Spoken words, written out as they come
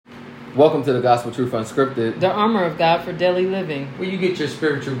Welcome to the Gospel Truth Unscripted, the armor of God for daily living, where you get your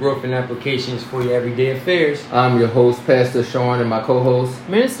spiritual growth and applications for your everyday affairs. I'm your host, Pastor Sean, and my co-host,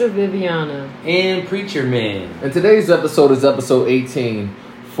 Minister Viviana, and Preacher Man. And today's episode is episode 18,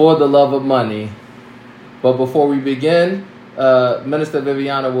 For the Love of Money. But before we begin, Minister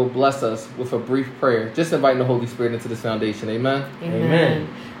Viviana will bless us with a brief prayer, just inviting the Holy Spirit into this foundation. Amen? Amen.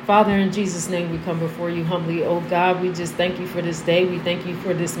 Father, in Jesus' name, we come before you humbly, oh God. We just thank you for this day. We thank you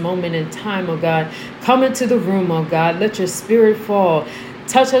for this moment in time, oh God. Come into the room, oh God. Let your spirit fall.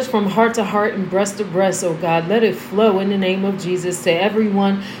 Touch us from heart to heart and breast to breast, oh God. Let it flow in the name of Jesus to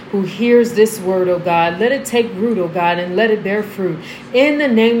everyone who hears this word, oh God. Let it take root, oh God, and let it bear fruit. In the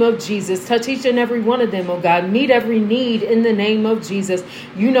name of Jesus, touch each and every one of them, oh God. Meet every need in the name of Jesus.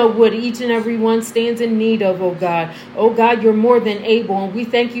 You know what each and every one stands in need of, oh God. Oh God, you're more than able, and we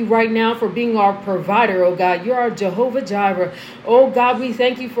thank you right now for being our provider, oh God. You're our Jehovah Jireh. Oh God, we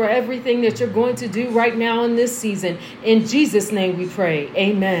thank you for everything that you're going to do right now in this season. In Jesus' name we pray.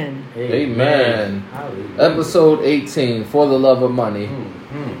 Amen. Amen. Episode 18, For the Love of Money.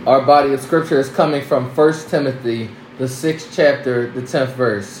 Our body of scripture is coming from 1 Timothy, the 6th chapter, the 10th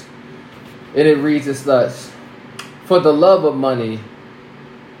verse. And it reads as thus: For the love of money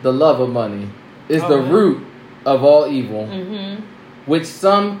is the root of all evil, which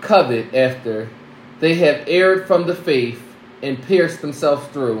some covet after. They have erred from the faith and pierced themselves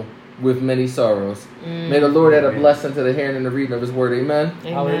through with many sorrows. May the Lord add a blessing to the hearing and the reading of his word. Amen.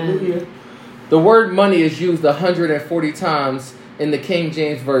 Hallelujah. The word money is used 140 times in the King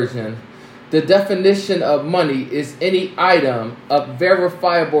James Version. The definition of money is any item of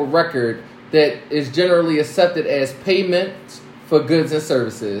verifiable record that is generally accepted as payment for goods and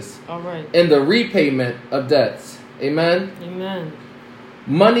services. All right. And the repayment of debts. Amen. Amen.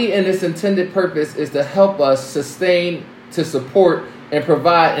 Money in its intended purpose is to help us sustain, to support, and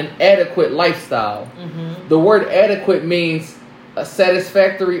provide an adequate lifestyle. The word adequate means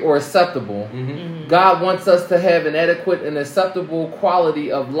satisfactory or acceptable. God wants us to have an adequate and acceptable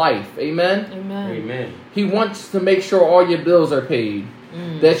quality of life. Amen? Amen. He wants to make sure all your bills are paid,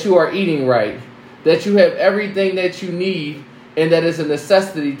 that you are eating right, that you have everything that you need, and that is a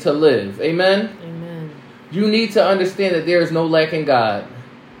necessity to live. Amen? Amen. You need to understand that there is no lack in God.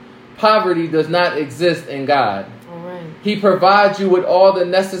 Poverty does not exist in God. He provides you with all the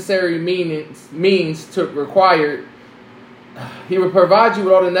necessary means required. He will provide you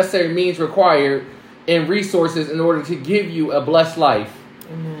with all the necessary means required and resources in order to give you a blessed life,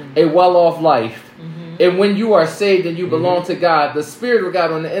 a well-off life. And when you are saved and you belong to God, the Spirit of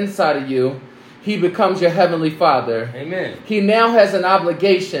God on the inside of you, He becomes your Heavenly Father. Amen. He now has an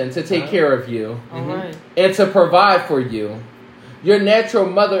obligation to take care of you and to provide for you. Your natural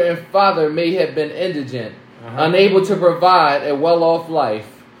mother and father may have been indigent, unable to provide a well-off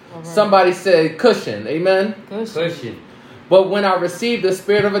life. Somebody said cushion. Amen? Cushion. But when I received the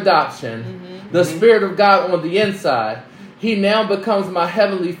spirit of adoption, the Spirit of God on the inside, He now becomes my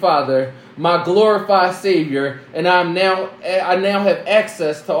Heavenly Father, my glorified Savior, and I now have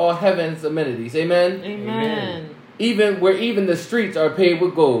access to all heaven's amenities. Amen? Amen. Even the streets are paved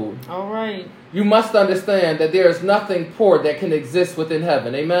with gold. All right. You must understand that there is nothing poor that can exist within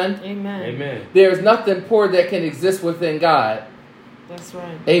heaven. Amen? Amen. Amen. There is nothing poor that can exist within God. That's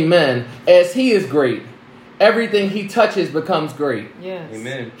right. Amen. As He is great, everything He touches becomes great. Yes.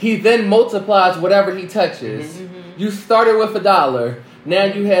 Amen. He then multiplies whatever He touches. You started with $1. Now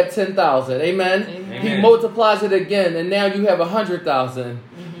you have 10,000. Amen? Amen. He multiplies it again, and now you have 100,000.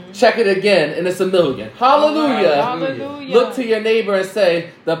 Check it again, and it's 1 million. Hallelujah. Hallelujah. Look to your neighbor and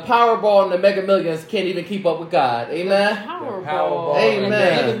say, the Powerball and the Mega Millions can't even keep up with God. Amen? Powerball.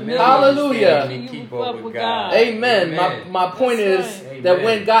 Amen. Hallelujah. Keep up with God. Amen. My point is that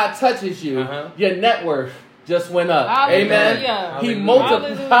when God touches you, your net worth just went up. Hallelujah. Amen. He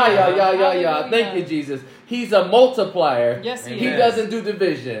multiplies. Thank you, Jesus. He's a multiplier. Yes, He doesn't do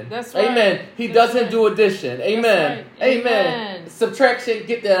division. That's right. Amen. He doesn't do addition. Amen. Right. Amen. Subtraction,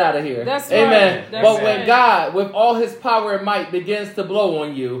 get that out of here. That's Amen. right. But when God, with all His power and might, begins to blow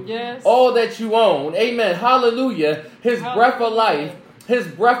on you, all that you own, amen, hallelujah, His breath of life, His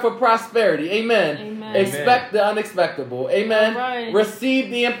breath of prosperity, amen. Expect the unexpectable, amen. Receive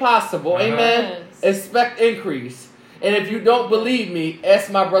the impossible, amen. Expect increase. And if you don't believe me,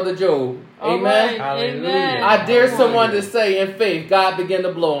 ask my brother Job. Amen. Hallelujah. I dare someone to say in faith, God began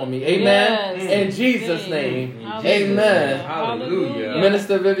to blow on me. Amen. In Jesus' name. Amen. Hallelujah.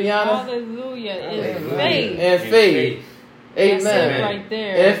 Minister Viviana. Hallelujah. In faith. In faith. Amen. That's it right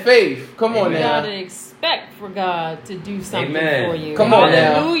there. In faith. Come on now. You gotta expect for God to do something for you. Come on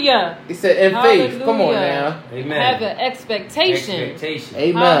Hallelujah. Now. He said in faith. Come on now. Amen. Have an expectation.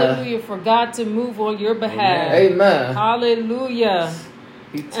 Amen. Hallelujah. For God to move on your behalf. Amen. Hallelujah.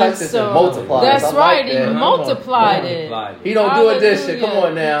 He touches and multiplies. That's right. He multiplied it. He don't do addition. Come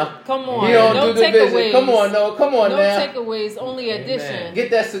on now. Come on. He don't do division. Come on, no. Come on now. No takeaways, only addition.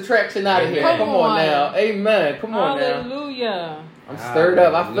 Get that subtraction out of here. Come on now. Amen. Come on now. Hallelujah. I'm stirred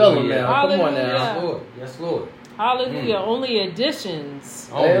up. I feel him now. Come on now. Yes, Lord. Yes, Lord. Hallelujah. Only additions.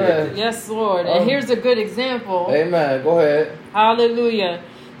 Amen. Yes, Lord. And here's a good example. Amen. Go ahead. Hallelujah.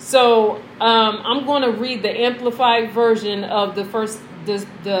 So I'm going to read the amplified version of the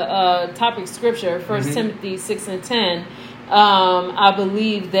topic scripture, 1 Timothy 6:10. I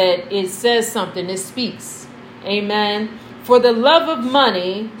believe that it says something. It speaks. Amen. For the love of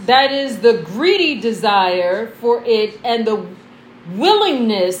money, that is the greedy desire for it and the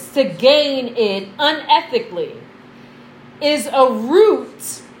willingness to gain it unethically, is a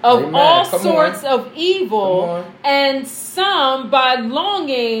root of all sorts of evil, and some, by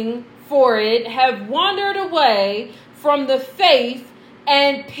longing for it, have wandered away from the faith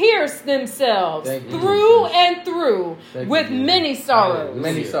and pierced themselves through and through with many sorrows.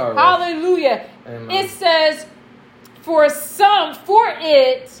 Many sorrows. Hallelujah. Amen. It says, for it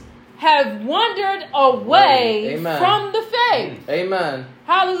have wandered away from the faith. Amen.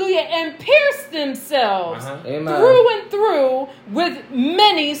 Hallelujah. And pierced themselves through and through with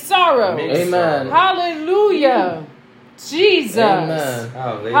many sorrows. Amen. Hallelujah. Jesus. Amen.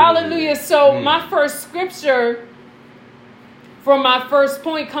 Hallelujah. So my first scripture for my first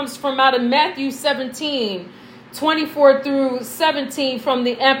point comes from out of Matthew 17:24 through 17 from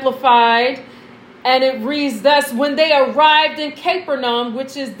the Amplified. And it reads thus: when they arrived in Capernaum,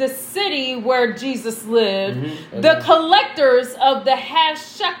 which is the city where Jesus lived, the collectors of the half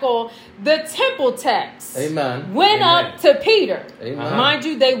shekel, the temple tax, went up to Peter. Mind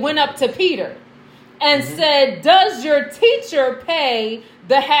you, they went up to Peter and said, does your teacher pay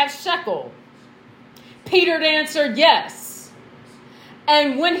the half shekel? Peter answered, yes.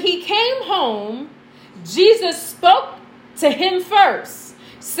 And when he came home, Jesus spoke to him first,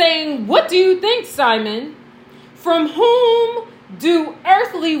 saying, what do you think, Simon? From whom do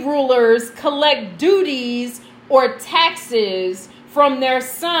earthly rulers collect duties or taxes, from their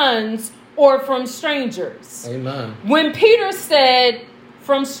sons or from strangers? Amen. When Peter said,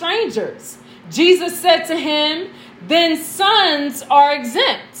 from strangers, Jesus said to him, then sons are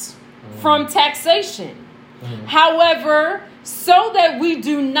exempt from taxation. However, so that we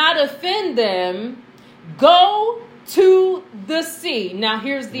do not offend them, go to the sea. Now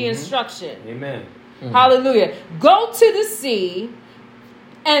here's the instruction. Amen. Hallelujah. Go to the sea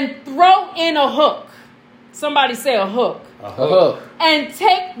and throw in a hook. Somebody say a hook. A hook. And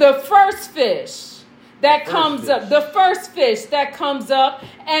take the first fish that comes up. The first fish that comes up.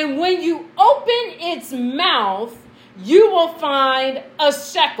 And when you open its mouth, you will find a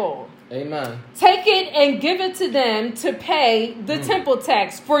shekel. Amen. Take it and give it to them to pay the temple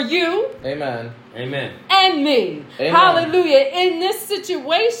tax for you. Amen. Amen. And me. Amen. Hallelujah. In this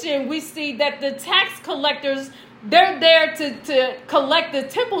situation, we see that the tax collectors, they're there to collect the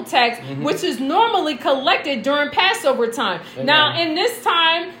temple tax, which is normally collected during Passover time. Amen. Now, in this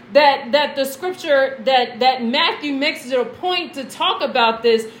time that the scripture, that Matthew makes it a point to talk about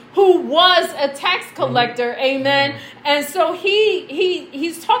this, who was a tax collector, amen. And so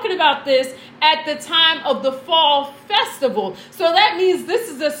he's talking about this at the time of the fall festival. So that means this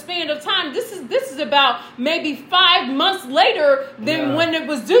is a span of time. This is about maybe 5 months later than when it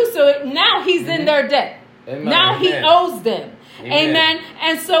was due. So now he's in their debt. Amen. Now he owes them. Amen.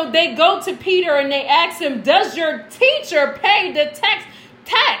 And so they go to Peter and they ask him, does your teacher pay the tax?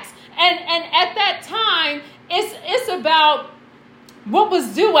 And at that time, it's about, what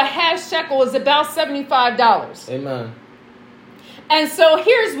was due, a half shekel is about $75. Amen. And so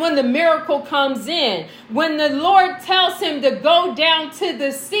here's when the miracle comes in. When the Lord tells him to go down to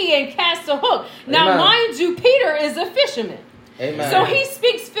the sea and cast a hook. Now, mind you, Peter is a fisherman. Amen. So he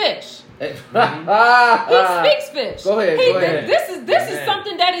speaks fish. He speaks fish. Go ahead. This is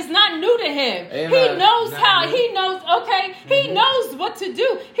something that is not new to him. Amen. He knows he knows what to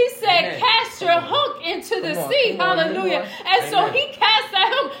do. He said, cast your hook into the sea. Hallelujah. And so he casts that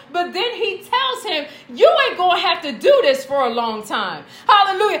hook, but then he tells him, you ain't going to have to do this for a long time.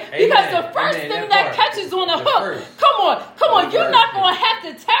 Hallelujah. Because the first thing that catches on a hook, come on, you're not going to have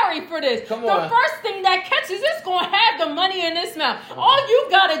to tarry for this. The first thing that catches, it's going to have the money in its mouth. All you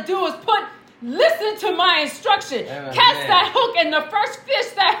got to do is put Listen to my instruction. Amen. Catch that hook, and the first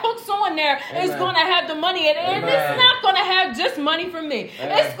fish that hooks on there is going to have the money. And it's not going to have just money for me.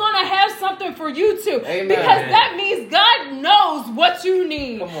 It's going to have something for you too. Because that means God knows what you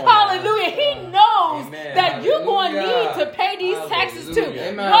need. Hallelujah. He knows that you're going to need to pay these taxes too.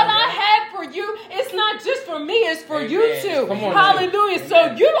 What I have for you, it's not just for me, it's for you too. Hallelujah.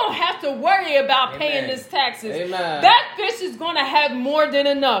 So you don't have to worry about paying these taxes. That fish is going to have more than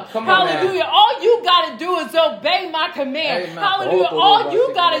enough. Hallelujah. All you got to do is obey my command. Hallelujah. All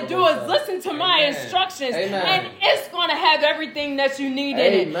you got to do is listen to my instructions. And it's going to have everything that you need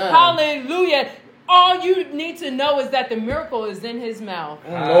in it. Hallelujah. All you need to know is that the miracle is in his mouth.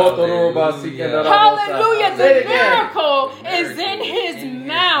 Hallelujah. The miracle is in his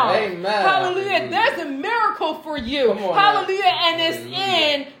mouth. Hallelujah. There's a miracle for you. Hallelujah. And it's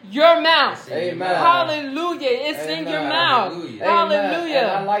in your mouth. Hallelujah. It's in your mouth.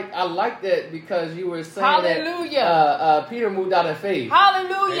 Hallelujah. And I like that because you were saying that Peter moved out in faith.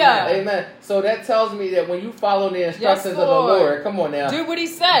 Hallelujah. Amen. So that tells me that when you follow the instructions of the Lord, come on now. Do what he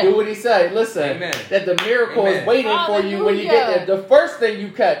said. Do what he said. Listen. That the miracle is waiting for you when you get there. The first thing you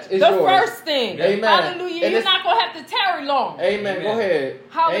catch is yours. The first thing. Amen. Hallelujah. And you're not going to have to tarry long. Amen. Go ahead.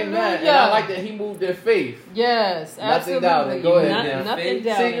 Hallelujah. Amen. And I like that he moved in faith. Yes, absolutely. Nothing doubting. Go ahead. Nothing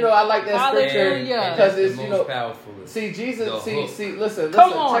doubting. See, I like that scripture because it's, powerful. See, Jesus, listen,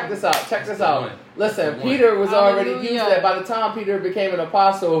 check this out. Listen, Peter was already used that. By the time Peter became an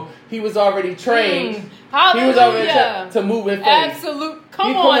apostle, he was already trained. He was already to move in faith. Absolute.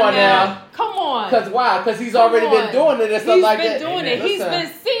 Come on now. Come on. Because why? Because he's already been doing it and stuff like that. He's been doing it. He's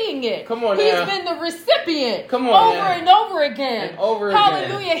been seeing it. Come on He's now. been the recipient. Come on over and over again.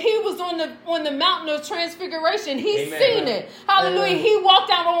 Hallelujah. Again. He was on the mountain of transfiguration. He's seen it. Hallelujah. He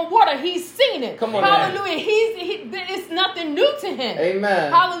walked out on water. He's seen it. Come on. Hallelujah. It's nothing new to him.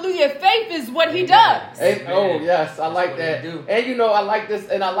 Amen. Hallelujah. Faith is what he does. Oh yes, I like that. And I like this,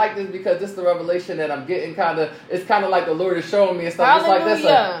 and I like this because this is the revelation that I'm getting. It's kind of like the Lord is showing me and stuff. It's like this.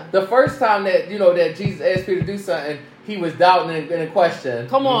 The first time that that Jesus asked Peter to do something, he was doubting and in question.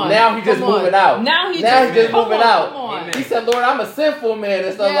 Come on. Now he's just moving out. Now he's just moving out. Amen. He said, Lord, I'm a sinful man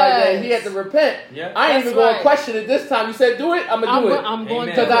and stuff like that. He had to repent. I ain't even going to question it this time. You said do it, I'm going to do it. I'm going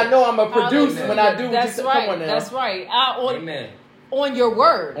to because I know I'm going to produce when I do what you said. Right. Come on now. That's right. Amen. On your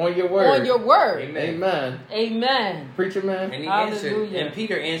word. On your word. On your word. Amen. Amen. Preacher man. And he answered. And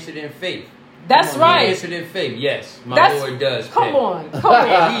Peter answered in faith. That's right. He answered in faith. Yes, my Lord does pay. Come on.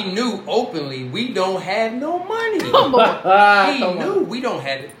 And he knew openly we don't have no money. Come on. He knew we don't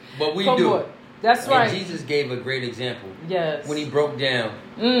have it, but we do. On. That's right. And Jesus gave a great example. Yes. When he broke down.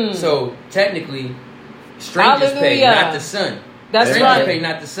 So technically, strangers pay, not the son. That's strangers right. pay,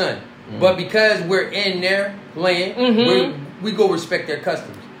 not the son. But because we're in their land, we go respect their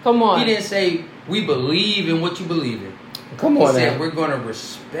customs. Come on. He didn't say we believe in what you believe in. Come on, he said we're going to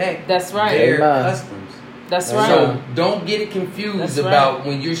respect That's right. their customs. That's right. So don't get it confused about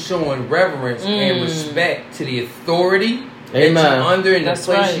when you're showing reverence and respect to the authority that you're under and the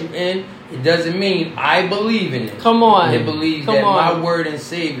place you're in. It doesn't mean I believe in it. Come on. It believes that my word and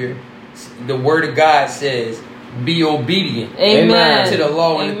Savior, the word of God says, be obedient to the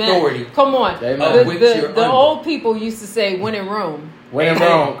law and authority. Come on. The old people used to say, when in Rome. When in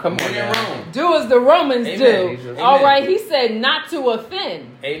Rome. Come on. Rome. Do as the Romans do. All right. He said not to offend.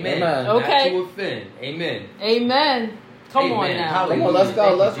 Amen. Okay. Not to offend. Amen. Amen. Come on now. Hallelujah. Come on, let's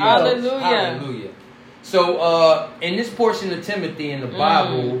go. Let's go. Hallelujah. Hallelujah. So in this portion of Timothy in the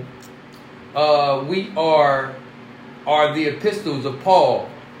Bible, we are the epistles of Paul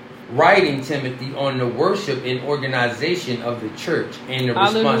writing Timothy on the worship and organization of the church and the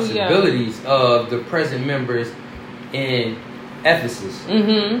responsibilities of the present members in Ephesus,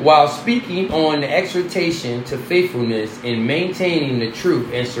 while speaking on the exhortation to faithfulness in maintaining the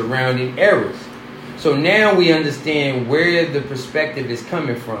truth and surrounding errors. So now we understand where the perspective is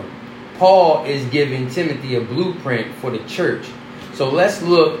coming from. Paul is giving Timothy a blueprint for the church. So let's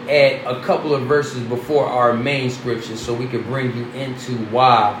look at a couple of verses before our main scripture so we can bring you into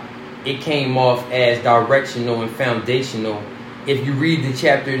why it came off as directional and foundational. If you read the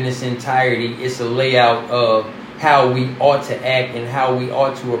chapter in its entirety, it's a layout of how we ought to act and how we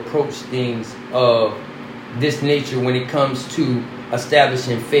ought to approach things of this nature when it comes to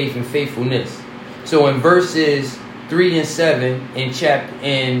establishing faith and faithfulness. So in verses 3 and 7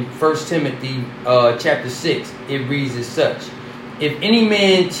 in 1 Timothy chapter 6, it reads as such: If any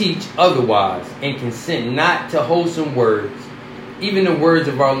man teach otherwise and consent not to wholesome words, even the words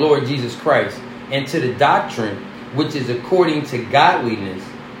of our Lord Jesus Christ, and to the doctrine which is according to godliness,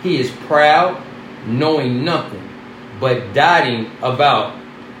 he is proud, knowing nothing, but doting about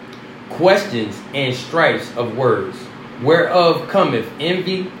questions and strifes of words, whereof cometh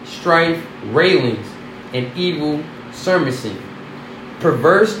envy, strife, railings, and evil surmising,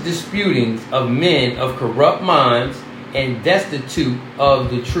 perverse disputings of men of corrupt minds, and destitute of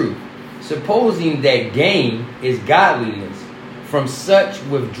the truth, supposing that gain is godliness. From such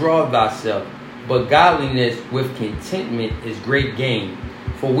withdraw thyself, but godliness with contentment is great gain.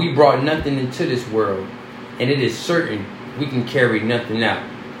 For we brought nothing into this world, and it is certain we can carry nothing out.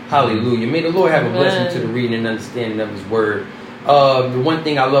 Hallelujah. May the Lord have a blessing to the reading and understanding of His word. The one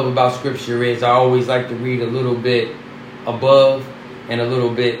thing I love about Scripture is I always like to read a little bit above and a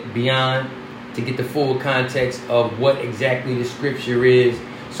little bit beyond to get the full context of what exactly the Scripture is.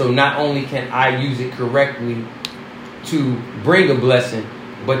 So not only can I use it correctly to bring a blessing,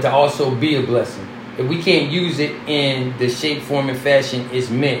 but to also be a blessing. If we can't use it in the shape, form, and fashion it's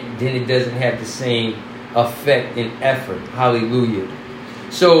meant, then it doesn't have the same effect and effort. Hallelujah.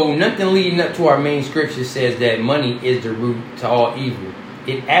 So nothing leading up to our main scripture says that money is the root to all evil.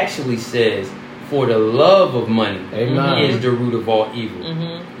 It actually says, for the love of money is the root of all evil.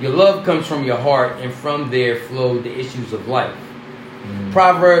 Mm-hmm. Your love comes from your heart, and from there flow the issues of life. Mm-hmm.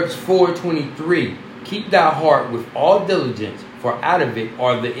 Proverbs 4:23, keep thy heart with all diligence, for out of it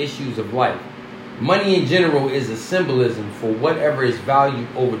are the issues of life. Money in general is a symbolism for whatever is valued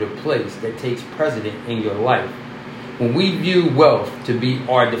over the place that takes precedent in your life. When we view wealth to be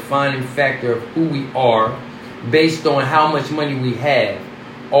our defining factor of who we are, based on how much money we have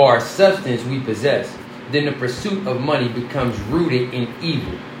or substance we possess, then the pursuit of money becomes rooted in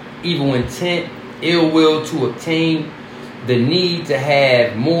evil intent, ill will to obtain, the need to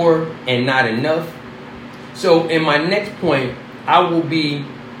have more and not enough. So in my next point, I will be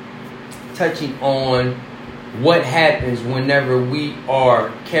touching on what happens whenever we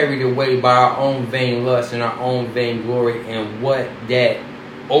are carried away by our own vain lust and our own vain glory, and what that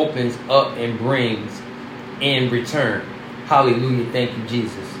opens up and brings in return. Hallelujah. Thank you,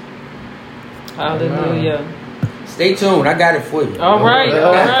 Jesus. Hallelujah. Stay tuned. I got it for you. All right.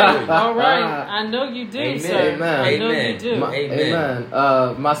 I know you do, Amen. sir. Amen. I know you do. Amen.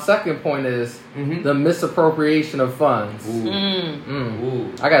 My second point is the misappropriation of funds.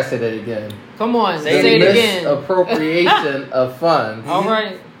 Ooh. I gotta say that again. Come on, say it again. Misappropriation of funds. All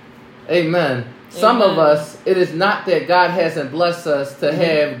right. Amen. Some of us, it is not that God hasn't blessed us to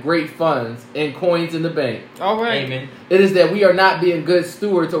have great funds and coins in the bank. All right. Amen. It is that we are not being good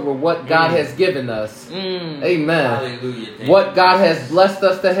stewards over what God has given us. Amen. Hallelujah. What God has blessed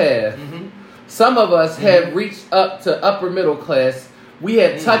us to have. Some of us have reached up to upper middle class. We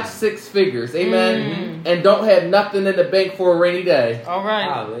have touched six figures. Amen. And don't have nothing in the bank for a rainy day. All right.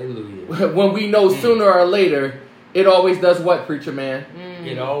 Hallelujah. When we know sooner or later, it always does what, preacher man?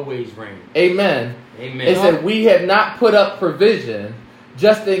 It always rains. Amen. Amen. It said we have not put up provision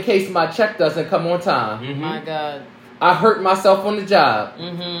just in case my check doesn't come on time. My God. I hurt myself on the job.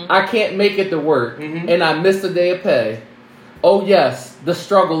 I can't make it to work, and I miss a day of pay. Oh yes, the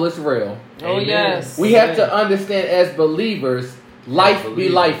struggle is real. Oh yes. We have to understand as believers, life be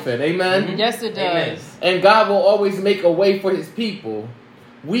lifing. Amen. Yes, it does. Amen. And God will always make a way for His people.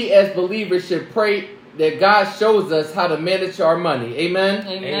 We as believers should pray that God shows us how to manage our money. Amen?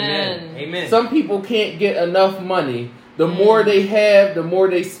 Amen. Amen. Some people can't get enough money. The more they have, the more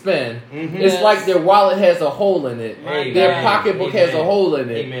they spend. It's like their wallet has a hole in it. Their pocketbook has a hole in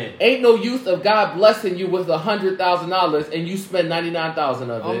it. Ain't no use of God blessing you with $100,000 and you spend $99,000 of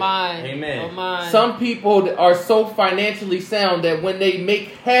it. Oh my. Amen. Oh my. Some people are so financially sound that when they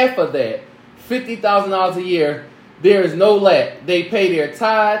make half of that, $50,000 a year, there is no lack. They pay their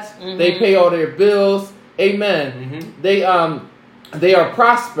tithes. They pay all their bills. Amen. They are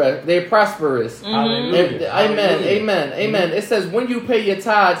prosperous. They're prosperous. Hallelujah. Amen. It says when you pay your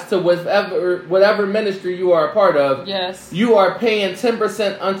tithes to whatever ministry you are a part of, you are paying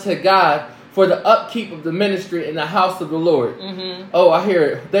 10% unto God for the upkeep of the ministry in the house of the Lord. Oh, I hear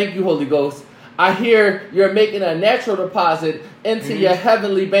it. Thank you, Holy Ghost. I hear you're making a natural deposit into your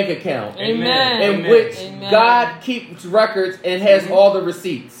heavenly bank account. Amen. In which God keeps records and has all the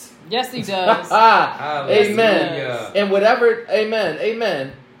receipts. Yes, He does. Amen. And whatever, amen.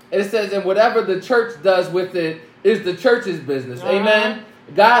 And it says, and whatever the church does with it is the church's business. Amen.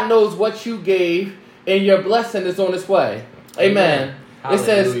 God knows what you gave, and your blessing is on its way. Amen. It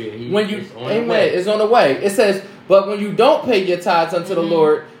says, when you, it's on the way. It says, but when you don't pay your tithes unto the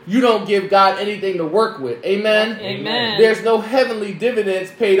Lord, you don't give God anything to work with. Amen? Amen. There's no heavenly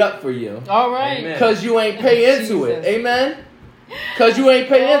dividends paid up for you. All right. Because you ain't pay into it. Amen? Because you ain't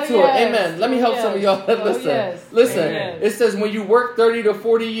pay into it. Amen. Let me help some of y'all. Listen. It says when you work 30 to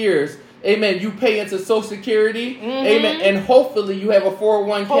 40 years, Amen. You pay into Social Security. Amen. And hopefully you have a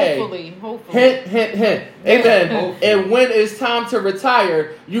 401k. Hopefully. Hint. Amen. And when it's time to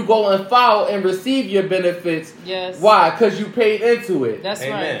retire, you go and file and receive your benefits. Yes. Why? Because you paid into it. That's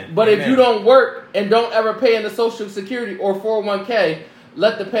right. But if you don't work and don't ever pay into Social Security or 401k,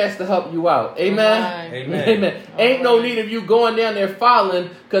 let the pastor help you out. Amen. Right. Amen. Ain't no need of you going down there filing,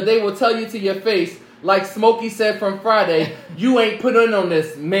 because they will tell you to your face, like Smokey said from Friday, you ain't put in on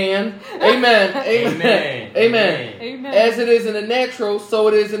this, man. Amen. Amen. As it is in the natural, so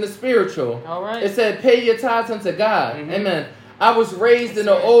it is in the spiritual. All right. It said, pay your tithes unto God. Amen. I was raised in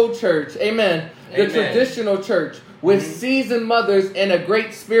the old church. Amen. The traditional church with seasoned mothers and a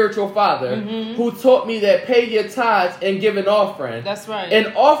great spiritual father who taught me that pay your tithes and give an offering. That's right.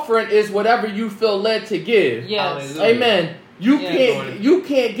 An offering is whatever you feel led to give. Yes. Amen. You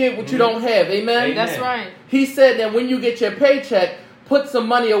can't give what you don't have. Amen. That's right. He said that when you get your paycheck, put some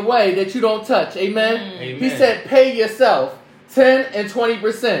money away that you don't touch. Amen. He said pay yourself 10 and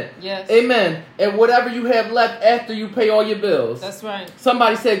 20%. Yes. Amen. And whatever you have left after you pay all your bills. That's right.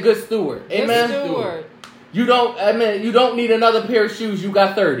 Somebody said good steward. Amen. Good steward. You don't need another pair of shoes. You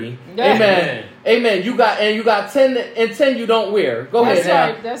got 30. Yeah. Amen. You got 10 and 10 you don't wear. Go ahead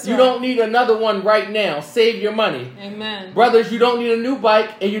now. That's you don't need another one right now. Save your money. Amen. Brothers, you don't need a new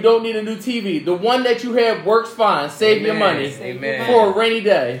bike and you don't need a new TV. The one that you have works fine. Save your money for a rainy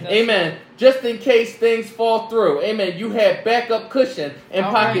day. Amen. Just in case things fall through. Amen. You have backup cushion and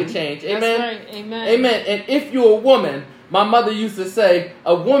pocket change. Amen. That's right. Amen. Amen. And if you're a woman, my mother used to say,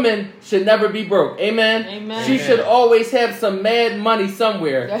 a woman should never be broke. Amen. Amen. She should always have some mad money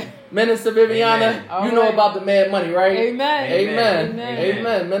somewhere. Minister Viviana, you know about the mad money, right? Amen.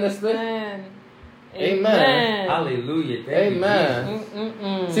 Amen. Minister. Amen. Hallelujah.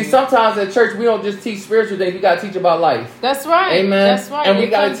 Amen. See, sometimes at church we don't just teach spiritual things; we gotta teach about life. That's right. Amen. That's right. And we it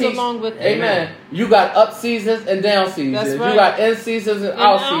gotta comes teach along with it. Amen. You got up seasons and down seasons. That's right. You got in seasons and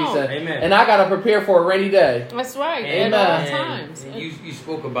out seasons. Amen. And I gotta prepare for a rainy day. That's right. Amen. At all times. And you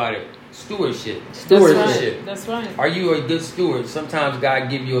spoke about it. Stewardship. That's right. Are you a good steward? Sometimes God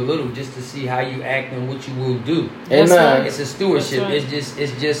give you a little just to see how you act and what you will do. Amen. Right. It's a stewardship. Right. It's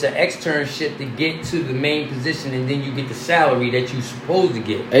just an externship to get to the main position, and then you get the salary that you're supposed to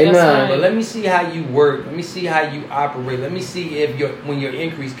get. Amen. Right. But let me see how you work. Let me see how you operate. Let me see if when your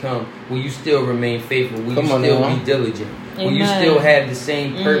increase comes, will you still remain faithful? Will you still be diligent? Amen. Will you still have the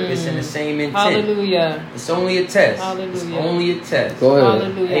same purpose and the same intent? Hallelujah. It's only a test. Hallelujah. It's only a test. Go ahead.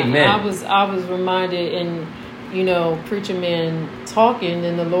 Hallelujah. Amen. I was reminded, and preacher man talking,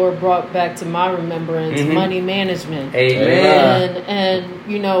 and the Lord brought back to my remembrance money management. Amen. And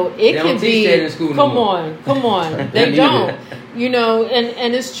it can be. That in school come no on. They don't.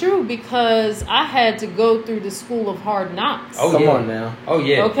 And it's true, because I had to go through the school of hard knocks. Oh, Come yeah. on now. Oh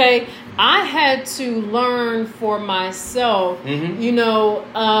yeah. Okay. I had to learn for myself,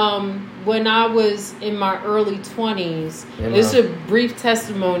 when I was in my early 20s. It's a brief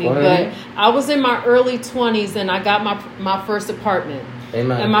testimony, but I was in my early 20s and I got my first apartment.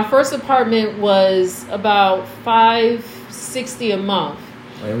 Amen. And my first apartment was about $560 a month.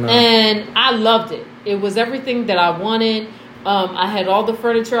 Amen. And I loved it. It was everything that I wanted. I had all the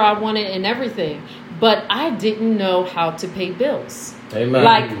furniture I wanted and everything. But I didn't know how to pay bills. Amen.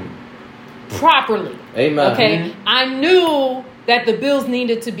 Like, properly. Amen. Okay. I knew that the bills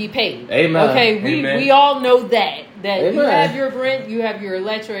needed to be paid. Amen. Okay. We all know that Amen. you have your rent, you have your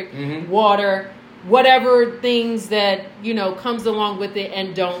electric, water, whatever things that comes along with it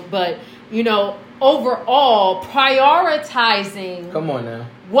and don't. But overall, prioritizing. Come on now.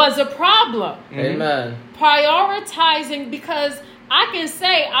 Was a problem. Amen. Prioritizing, because I can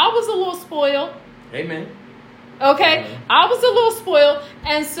say I was a little spoiled. Amen. Okay, I was a little spoiled,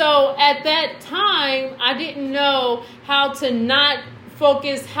 and so at that time, I didn't know how to not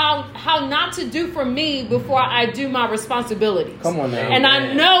focus, how not to do for me before I do my responsibilities. Come on now. And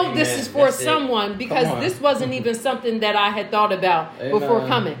I know this is for That's someone, because this wasn't even something that I had thought about before Amen.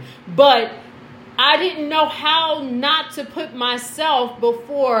 coming. But I didn't know how not to put myself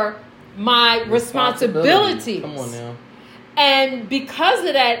before my responsibilities. Come on now. And because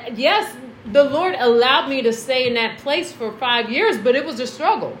of that, yes, the Lord allowed me to stay in that place for 5 years, but it was a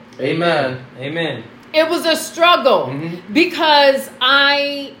struggle. Amen. Amen. It was a struggle because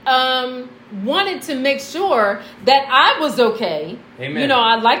I wanted to make sure that I was okay. Amen.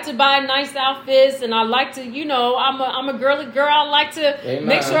 I like to buy nice outfits, and I like to, I'm a girly girl. I like to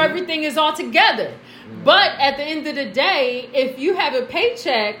make sure everything is all together. But at the end of the day, if you have a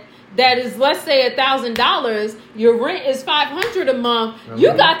paycheck that is, let's say, $1,000, your rent is $500 a month,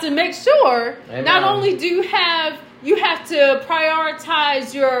 you got to make sure not only do you have you have to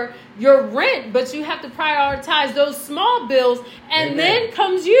prioritize your rent, but you have to prioritize those small bills, and then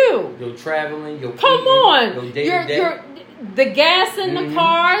comes you. Your traveling, your come eating, on, your the gas in the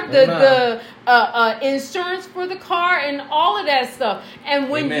car, the insurance for the car, and all of that stuff. And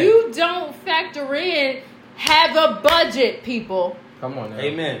when you don't factor in, have a budget, people. Come on now.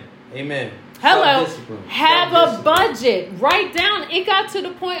 Amen. Amen. Hello. Have a budget. Write down. It got to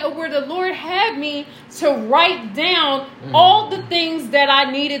the point of where the Lord had me to write down all the things that I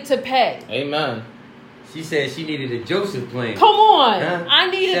needed to pay. Amen. She said she needed a Joseph plan. Come on. Huh? I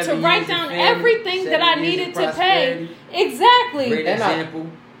needed to write down everything that I needed to pay. Exactly. Great example.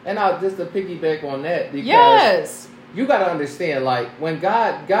 And I'll just to piggyback on that, because you got to understand, like, when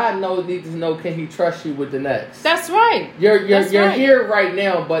God needs to know, can he trust you with the next? That's right. You're here right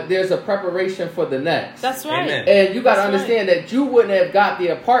now, but there's a preparation for the next. That's right. Amen. And you got to understand that you wouldn't have got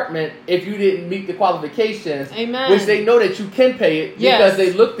the apartment if you didn't meet the qualifications. Amen. Which they know that you can pay it because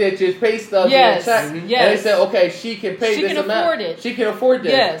they looked at your pay stubs and check, and they said, okay, she can pay this amount. She can afford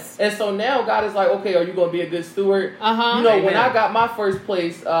this. Yes. And so now God is like, okay, are you going to be a good steward? Uh-huh. You know, when I got my first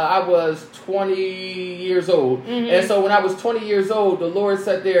place, I was 20 years old. And so when I was 20 years old, the Lord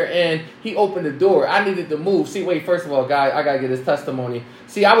sat there and he opened the door. I needed to move. See, wait, first of all, guy, I got to get his testimony.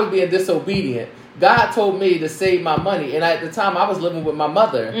 See, I was being disobedient. God told me to save my money. And at the time, I was living with my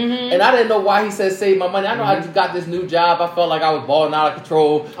mother. And I didn't know why he said save my money. I know I just got this new job. I felt like I was balling out of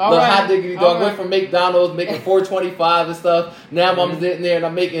control. Hot diggity dog. Went from McDonald's making $4.25 and stuff. Now I'm sitting there and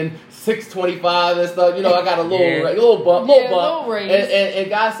I'm making $6.25 and stuff. You know, I got a little bump. And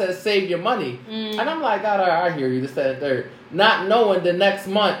God says save your money. And I'm like, God, I hear you. This, that, and third. Not knowing the next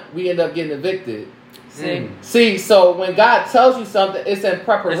month we end up getting evicted. See, so when God tells you something, it's in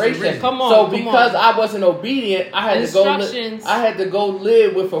preparation. So because I wasn't obedient, I had to go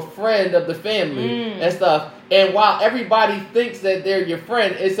live with a friend of the family and stuff. And while everybody thinks that they're your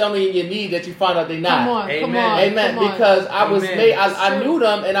friend, it's only in your need that you find out they're not. Amen. Because I was made, I knew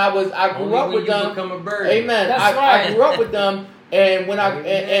them, and I grew up with them. Amen. I grew up with them. And when I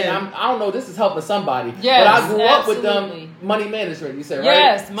don't know, this is helping somebody. Yes, but I grew up with them. Money management, you said, right?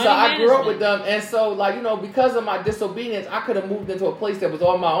 Yes, money management. I grew up with them, and so, like, you know, because of my disobedience, I could have moved into a place that was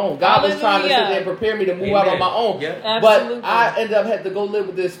on my own. God was trying to sit there and prepare me to move out on my own. But I ended up had to go live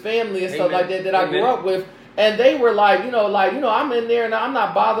with this family and stuff like that I grew up with. And they were like, I'm in there and I'm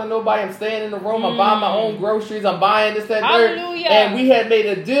not bothering nobody. I'm staying in the room. I'm buying my own groceries. I'm buying this, that, and third. And we had made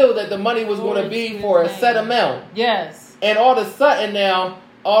a deal that the money was going to be for a set amount. Yes. And all of a sudden,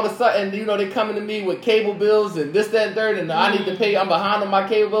 they coming to me with cable bills and this, that, and third, and I need to pay. I'm behind on my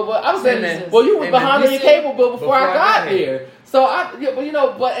cable bill. But I was saying, well, you were behind on your cable bill before I got here. So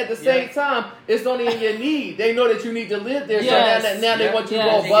but at the same time, it's only in your need. They know that you need to live there. Yes. So now they want you to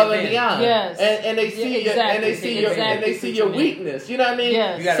go above and beyond. Yes. And they see they see your weakness. You know what I mean?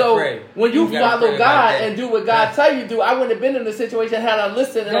 Yes. So when you follow God and do what God tell you to do, I wouldn't have been in the situation had I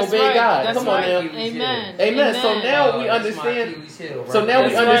listened and obeyed God. Come on now. Amen. So now we understand. So now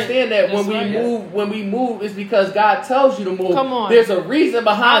we understand that when we move, it's because God tells you to move. Come on. There's a reason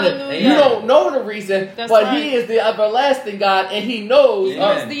behind it. You don't know the reason, but He is the everlasting God. And he knows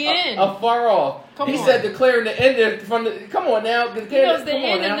the end. Afar off. He said declaring the end from the. Come on now. He knows the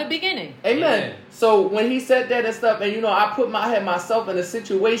end and the beginning. Amen. So when he said that and stuff, and I had myself in a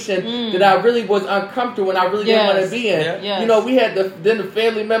situation that I really was uncomfortable and I really didn't want to be in. Yes. We had the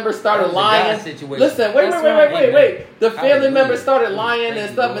family members started lying. Listen, wait. wait. The family members started lying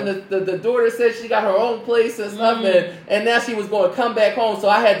and stuff, and the daughter said she got her own place and stuff, and now she was going to come back home, so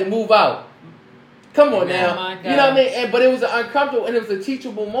I had to move out. Come on now. You know what I mean? But it was an uncomfortable and it was a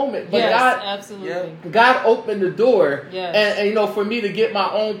teachable moment. But God opened the door and for me to get my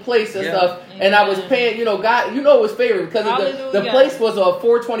own place and stuff. Amen. And I was paying, God, it was favorable because the place was a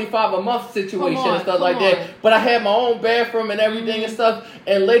 $4.25 a month situation and stuff like that. But I had my own bathroom and everything and stuff.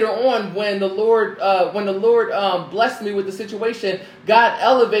 And later on, when the Lord blessed me with the situation, God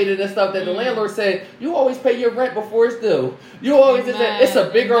elevated and stuff that the landlord said, you always pay your rent before it's due. You always it's a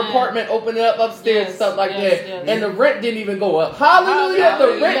bigger apartment, opening up upstairs and stuff like that. Yes. And the rent didn't even go up. Hallelujah.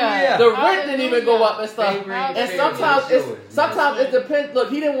 The rent didn't even go up and stuff. And sometimes it depends.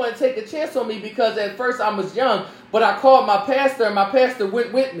 Look, he didn't want to take a chance on me because at first I was young. But I called my pastor, and my pastor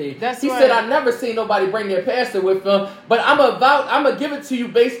went with me. He said, I never seen nobody bring their pastor with them, but I'm going to give it to you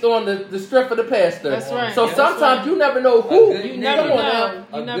based on the strength of the pastor. That's right. So sometimes you never know who. You never know.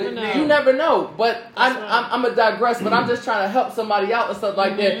 You never know. You never know. But I'm a digress. But I'm just trying to help somebody out and stuff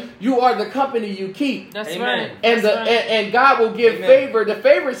like that. You are the company you keep. That's Amen. right. And and God will give favor. The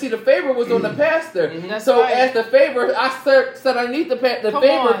favor was on the pastor. So as the favor, I sat underneath the favor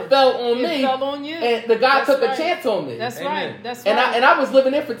fell on me. Fell on you. And the God took a chance on me. That's right. That's right. And I was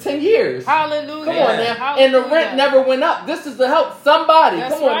living there for 10 years. Hallelujah. Come on now. Hallelujah. And the rent never went up. This is to help somebody.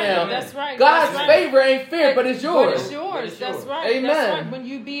 Come on now. That's right. God's favor ain't fair, but it's yours. But it's yours. That's right. Amen. That's right. When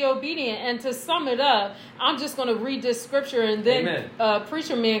you be obedient. And to sum it up, I'm just going to read this scripture and then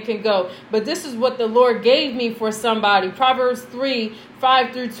Preacher Man can go. But this is what the Lord gave me for somebody. Proverbs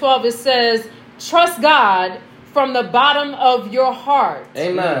 3:5-12. It says, trust God from the bottom of your heart.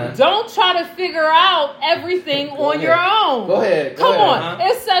 Amen. Don't try to figure out everything on your own. Go ahead. Come on.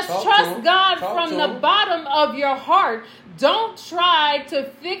 It says trust God from the bottom of your heart. Don't try to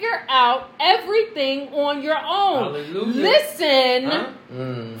figure out everything on your own. Hallelujah.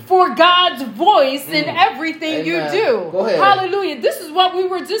 Listen for God's voice in everything you do. Go ahead. Hallelujah. This is what we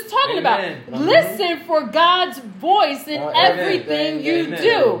were just talking about. Listen for God's voice in everything you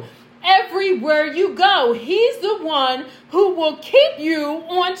do. Everywhere you go, He's the one who will keep you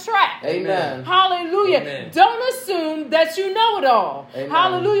on track. Amen. Hallelujah. Amen. Don't assume that you know it all. Amen.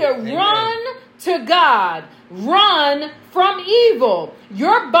 Hallelujah. Amen. Run to God. Run from evil.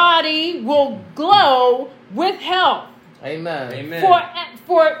 Your body will glow with health. Amen. Amen.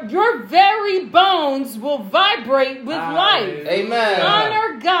 For your very bones will vibrate with life. Amen.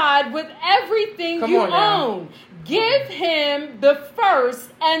 Honor God with everything you own. Give Him the first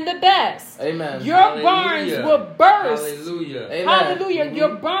and the best. Amen. Your barns will burst. Hallelujah. Amen. Hallelujah.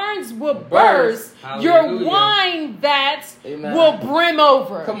 Your barns will burst. Your wine vats will brim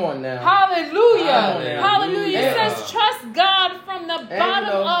over. Come on now. Hallelujah. Hallelujah. It says trust God from the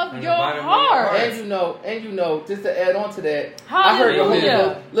bottom of your heart. And you know, just to add on to that, Hallelujah. I heard the Holy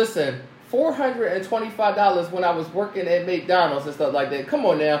Ghost. Listen, $425 when I was working at McDonald's and stuff like that. Come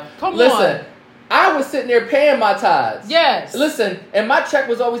on now. Listen. I was sitting there paying my tithes. Yes. Listen, and my check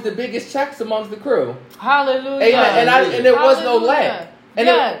was always the biggest checks amongst the crew. Hallelujah. Amen. And there was no lack. And,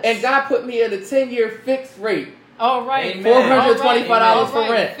 yes. and God put me at a 10-year fixed rate. All right. $425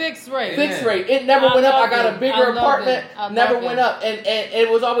 for rent. Fixed rate. Fixed rate. It never went up. I got a bigger apartment. Never went up. And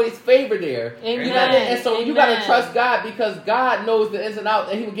it was always favor there. Amen. And so you got to trust God because God knows the ins and outs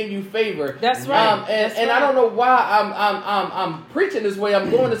and He will give you favor. That's right. I don't know why I'm preaching this way.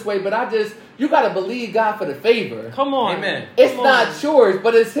 I'm going this way, but you got to believe God for the favor. Come on. Amen. It's not yours,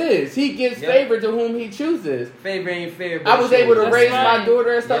 but it's His. He gives favor to whom He chooses. Favor ain't fair. But I was able to raise right. my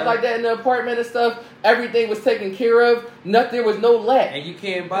daughter and stuff like that in the apartment and stuff. Everything was taken care of. There was no lack. And you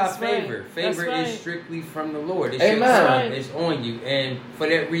can't buy favor. Right. Favor is strictly from the Lord. It's Amen. It's on you. And for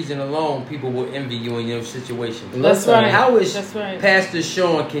that reason alone, people will envy you in your situation. That's right. How is Pastor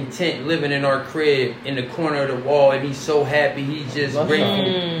Sean content living in our crib in the corner of the wall and he's so happy, he's just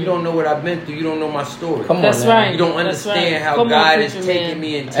grateful? You don't know what I've been through. You don't know my story. Come on. That's right. You don't understand how God is taking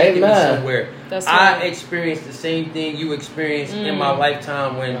me and taking me somewhere. That's I experienced the same thing you experienced in my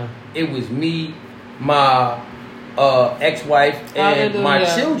lifetime when it was me, my ex-wife, and my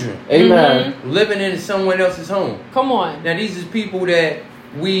children. Amen. Living in someone else's home. Come on. Now these are people that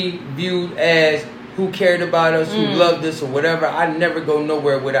we viewed as who cared about us, who loved us or whatever. I never go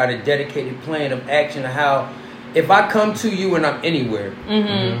nowhere without a dedicated plan of action of how, if I come to you and I'm anywhere,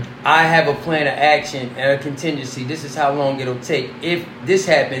 I have a plan of action and a contingency. This is how long it'll take. If this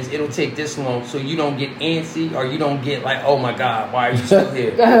happens, it'll take this long, so you don't get antsy or you don't get like, oh my God, why are you still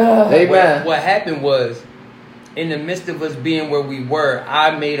here? Amen. What happened was, in the midst of us being where we were,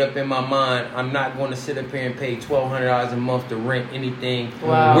 I made up in my mind, I'm not going to sit up here and pay $1,200 a month to rent anything.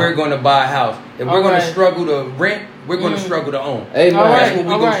 Wow. We're going to buy a house. If we're going to struggle to rent, we're going to struggle to own. Amen. That's what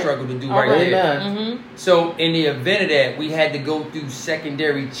we're going to struggle to do there. Amen. So in the event of that, we had to go through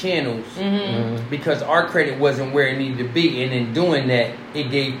secondary channels because our credit wasn't where it needed to be. And in doing that, it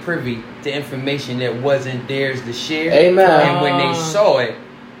gave privy to information that wasn't theirs to share. Amen. And when they saw it,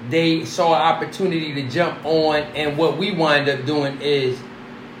 they saw an opportunity to jump on, and what we wind up doing is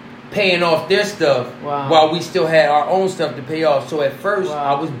paying off their stuff while we still had our own stuff to pay off. So at first,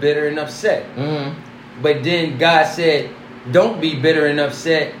 I was bitter and upset. But then God said, don't be bitter and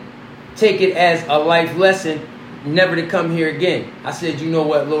upset. Take it as a life lesson, never to come here again. I said, you know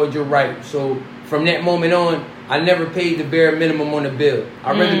what, Lord, you're right. So from that moment on, I never paid the bare minimum on the bill.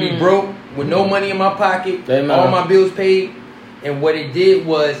 I'd rather be broke with no money in my pocket, all my bills paid. And what it did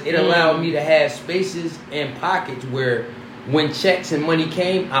was it allowed me to have spaces and pockets where when checks and money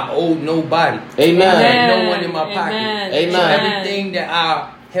came, I owed nobody. Amen. I had no one in my pocket. Amen. So everything that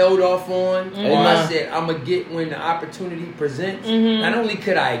I held off on, or I Amen. said I'm gonna get when the opportunity presents. Mhm. Not only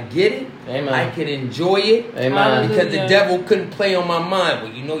could I get it, Amen. I could enjoy it. Amen. Because the Hallelujah. devil couldn't play on my mind.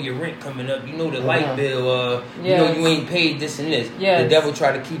 Well, you know your rent coming up. You know the light bill. You know Yes. you ain't paid this and this. Yes. The devil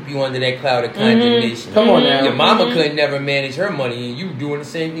tried to keep you under that cloud of condemnation. Come on now. Your mama couldn't never manage her money, and you doing the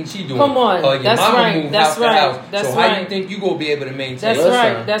same thing she doing. Come on. Your That's mama right. moved That's house right. to house. That's so how you right. think you gonna be able to maintain? That's Listen.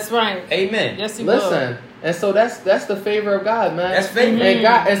 right. That's right. Amen. Yes, he will. Listen, and so that's the favor of God, man. That's favor. And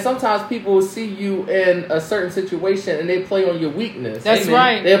God, and sometimes people will see you in a certain situation and they play on your weakness. That's Amen.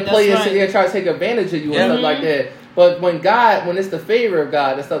 right. They'll That's play right. and try to take advantage of you Yeah. and stuff like that. But when it's the favor of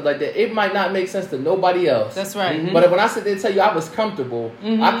God and stuff like that, it might not make sense to nobody else. That's right. Mhm. But when I sit there and tell you I was comfortable,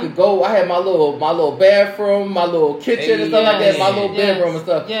 Mhm. I could go. I had my little bathroom, my little kitchen and stuff like that, my little Yes. bedroom and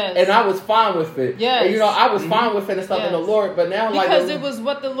stuff. Yes. And I was fine with it. Yes. And I was fine with it and stuff in the Yes. Lord. But now, Because it was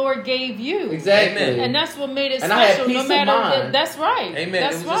what the Lord gave you. exactly. Amen. And that's what made it And I had special. peace No of matter mind. that's right. Amen.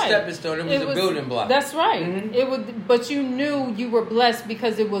 That's It was right. a stepping stone. It was a building block. That's right. Mhm. It would, but you knew you were blessed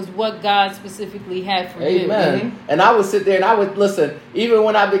because it was what God specifically had for you. Amen. And I would sit there and I would listen. Even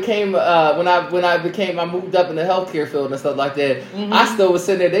when I became, I moved up in the healthcare field and stuff like that. I still was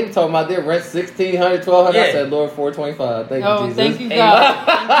sitting there. They were talking about their rent $1,600, $1,200. I Yeah. said, Lord, $425. Thank you, Oh, Jesus. thank you, Amen. God.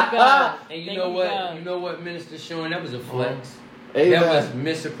 Thank you, God. And you Thank know what? God. You know what, Minister Sean? That was a flex. Amen. That was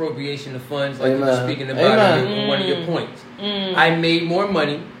misappropriation of funds, like you were Amen. speaking about Amen. in one of your points. Mm. I made more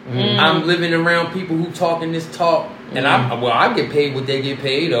money. I'm living around people who talking this talk, and I get paid what they get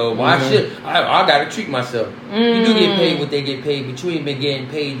paid. Or well, I gotta treat myself. You do get paid what they get paid, but you ain't been getting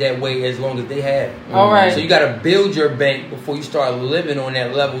paid that way as long as they have. All right. So you gotta build your bank before you start living on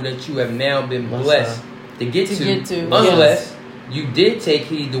that level that you have now been That's blessed to get To to. get to, Unless you did take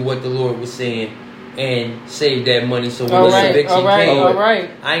heed to what the Lord was saying and save that money. So when All this right. eviction All right. came, All right.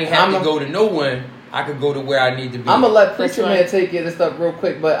 I ain't have to go to no one. I could go to where I need to be. I'm going to let That's Preacher right. Man take it and stuff real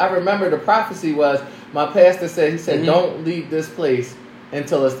quick. But I remember the prophecy was, my pastor said, he said, Mhm. don't leave this place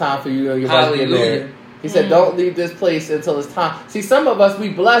until it's time for you and your wife to get Hallelujah. married. He said, don't leave this place until it's time. See, some of us, we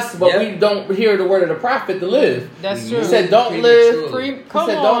blessed, but Yep. we don't hear the word of the prophet to live. That's We true. He move said, don't live. prematurely. He Come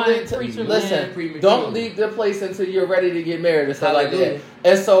said, on, don't live preacher listen, man. Prematurely. don't leave the place until you're ready to get married and stuff like that. Hallelujah.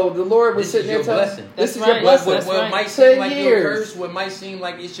 And so the Lord was This sitting is there your telling blessing. this That's is your right. blessing. That's What right. might 10 seem like your years. curse, what might seem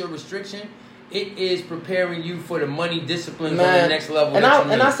like it's your restriction, it is preparing you for the money disciplines on Man. the next level. And that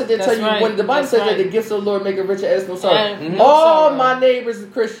you I need. sit there and That's tell you, right. when the Bible That's says right. that the gifts of the Lord make a rich and add no sorrow. And All no my sorrow. neighbors are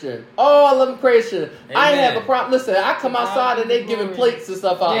Christian. All of them Christian. I ain't Amen. have a problem. Listen, I come God outside and they be giving glory. plates and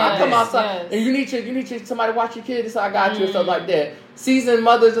stuff out. I Yes, come outside yes. and you need somebody to watch your kids. I got you and stuff like that. Seasoned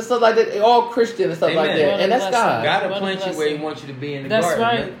mothers and stuff like that. They all Christian and stuff like Amen. that. What a And that's blessing. God. God will What a plant you where He blessing. wants you to be in the That's garden.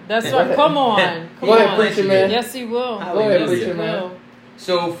 right. man. That's right. Come on. Come Go ahead, on. preacher man. Yes, he will. Go ahead, Yes, preacher he man. will.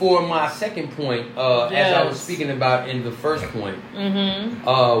 So for my second point, as I was Yes. speaking about in the first point,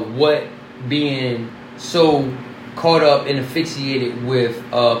 Mm-hmm. what being so caught up and asphyxiated with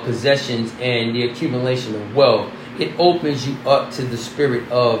possessions and the accumulation of wealth, it opens you up to the spirit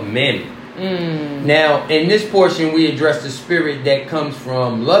of mammon. Now, in this portion, we address the spirit that comes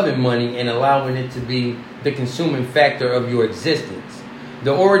from loving money and allowing it to be the consuming factor of your existence.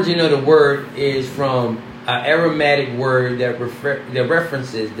 The origin of the word is from an Aramaic word that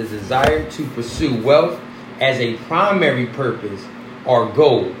references the desire to pursue wealth as a primary purpose or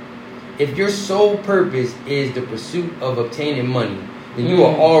goal. If your sole purpose is the pursuit of obtaining money, then you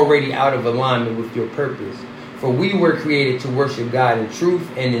are already out of alignment with your purpose. For we were created to worship God in truth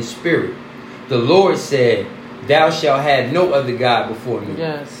and in spirit. The Lord said, "Thou shalt have no other God before me."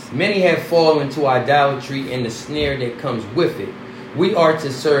 Yes. Many have fallen to idolatry and the snare that comes with it. We are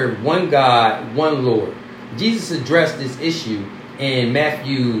to serve one God, one Lord. Jesus addressed this issue in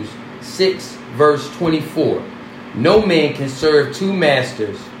Matthew 6, verse 24. No man can serve two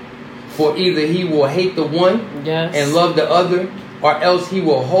masters, for either he will hate the one Yes. and love the other, or else he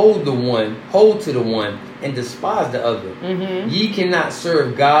will hold to the one and despise the other. Ye cannot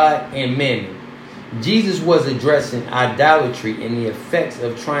serve God and mammon. Jesus was addressing idolatry and the effects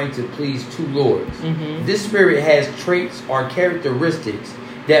of trying to please two lords. This spirit has traits or characteristics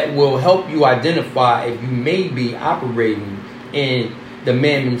that will help you identify if you may be operating in the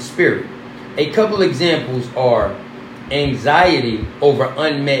mammon spirit. A couple examples are anxiety over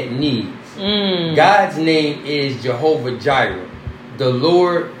unmet needs. God's name is Jehovah Jireh, the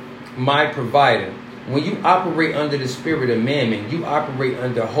Lord my provider. When you operate under the spirit of mammon, you operate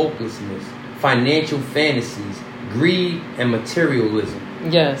under hopelessness, financial fantasies, greed, and materialism.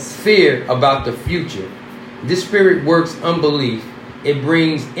 Yes. Fear about the future. This spirit works unbelief. It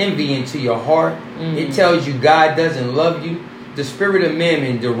brings envy into your heart. It tells you God doesn't love you. The spirit of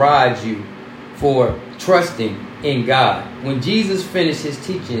mammon derides you for trusting in God. When Jesus finished his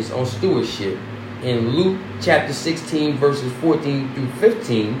teachings on stewardship in Luke chapter 16, verses 14 through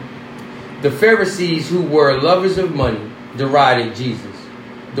 15, the Pharisees, who were lovers of money, derided Jesus.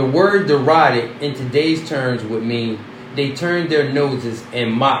 The word derided in today's terms would mean they turned their noses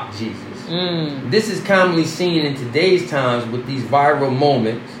and mocked Jesus. This is commonly seen in today's times with these viral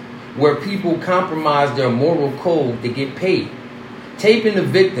moments where people compromise their moral code to get paid, taping the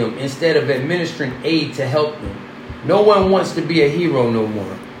victim instead of administering aid to help them. No one wants to be a hero no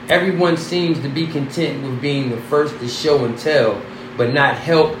more. Everyone seems to be content with being the first to show and tell, but not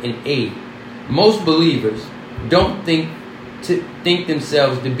help and aid. Most believers don't think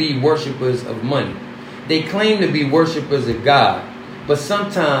themselves to be worshipers of money. They claim to be worshipers of God, but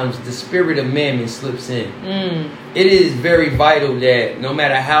sometimes the spirit of mammon slips in. It is very vital that no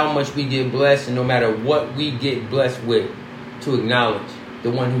matter how much we get blessed and no matter what we get blessed with, to acknowledge the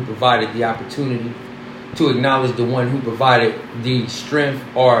one who provided the opportunity, to acknowledge the one who provided the strength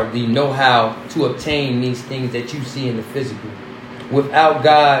or the know-how to obtain these things that you see in the physical. Without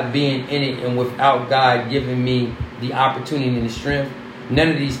God being in it and without God giving me the opportunity and the strength, none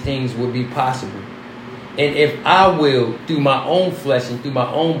of these things would be possible. And if I will, through my own flesh and through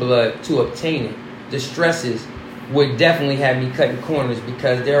my own blood, to obtain it, the stresses would definitely have me cutting corners,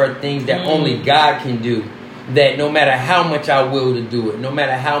 because there are things that only God can do, that no matter how much I will to do it, no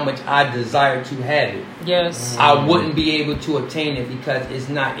matter how much I desire to have it, I wouldn't be able to obtain it because it's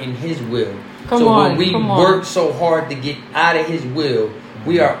not in his will. When we work so hard to get out of his will,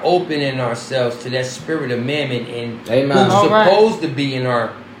 we are opening ourselves to that spirit of mammon, and who's supposed to be in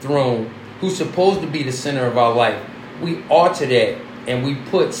our throne, who's supposed to be the center of our life. We alter that and we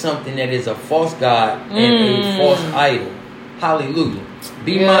put something that is a false god and a false idol. Hallelujah.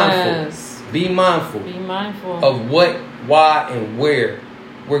 Be mindful. Be mindful. Be mindful of what, why, and where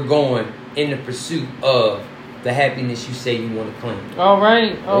we're going in the pursuit of the happiness you say you want to claim. All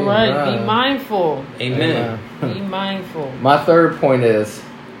right. Be mindful. Amen. Be mindful. My third point is,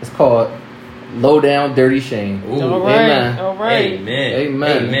 it's called low down, dirty shame. Ooh. All right. Amen. All right. Amen.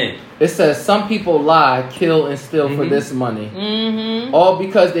 Amen. Amen. It says some people lie, kill, and steal for this money. All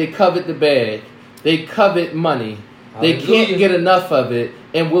because they covet the bag. They covet money. They can't get enough of it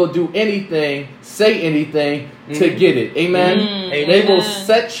and will do anything, say anything to get it. Amen. They will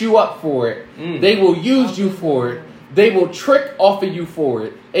set you up for it. They will use you for it. They will trick off of you for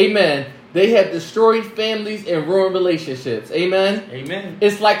it. Amen. They have destroyed families and ruined relationships. Amen. Amen.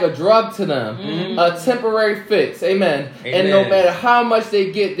 It's like a drug to them, a temporary fix. Amen. And no matter how much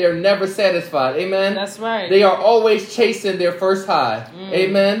they get, they're never satisfied. Amen. That's right. They are always chasing their first high.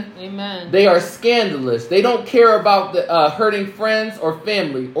 Amen. Amen. They are scandalous. They don't care about the hurting friends or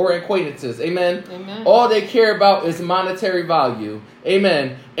family or acquaintances. Amen. Amen. All they care about is monetary value.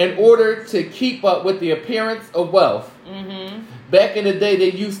 Amen. In order to keep up with the appearance of wealth. Back in the day,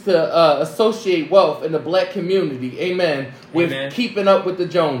 they used to associate wealth in the black community, amen, with keeping up with the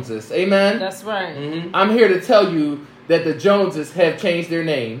Joneses, amen. That's right. I'm here to tell you that the Joneses have changed their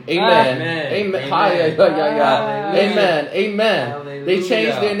name, amen. Amen. Amen. Amen. They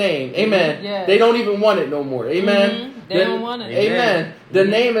changed their name, amen. They don't even want it no more, amen. They don't want it. Amen. The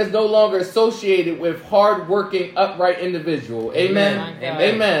name is no longer associated with hard-working, upright individual. Amen.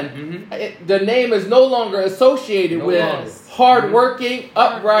 Amen. The name is no longer associated with hard-working,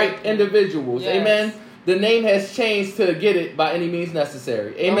 upright individuals. Amen. The name has changed to get it by any means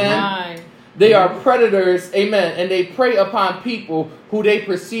necessary. Amen. They are predators, amen, and they prey upon people who they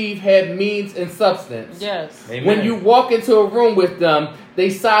perceive have means and substance. Yes. Amen. When you walk into a room with them, they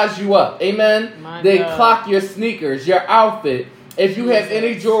size you up. Amen. They clock your sneakers, your outfit. If you have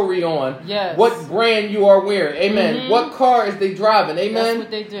any jewelry on, what brand you are wearing. Amen. What car is they driving? Amen. That's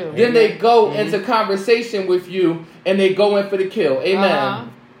what they do. Then they go into conversation with you and they go in for the kill.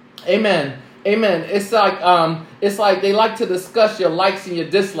 Amen. Amen. Amen. It's like they like to discuss your likes and your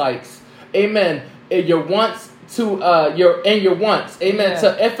dislikes. Amen. And your wants to your wants. Amen.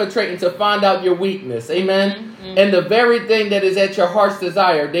 To infiltrate and to find out your weakness. Amen. And the very thing that is at your heart's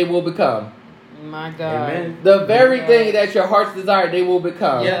desire, they will become. My God. Amen. The very thing that your heart's desire, they will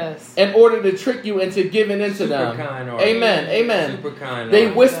become. Yes. In order to trick you into giving into them. Amen. Amen. Super kind. They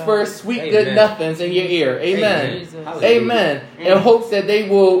whisper sweet good nothings in your ear. Amen. Amen. In hopes that they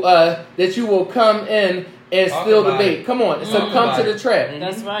will that you will come in and steal the bait. Come on, succumb to the trap.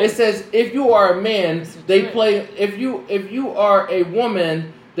 That's right. It says, if you are a man, they play. If you are a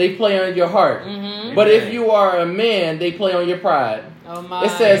woman, they play on your heart. But if you are a man, they play on your pride. Oh my. It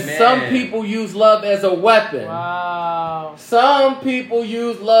says Amen. some people use love as a weapon. Wow. Some people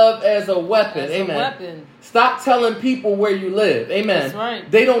use love as a weapon. As Amen. a weapon. Stop telling people where you live. Amen. That's right.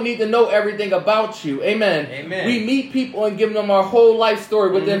 They don't need to know everything about you. Amen. Amen. We meet people and give them our whole life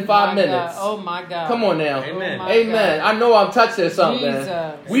story within 5 minutes. God. Oh my God. Come on now. Amen. Oh my Amen. God. I know I'm touching something.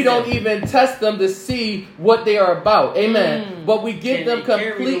 Jesus. We don't even test them to see what they are about. Amen. But we give Can them they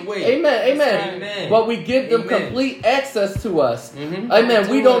carry complete. the weight? Amen. Amen. Amen. But we give them Amen. complete access to us. Mhm. Amen.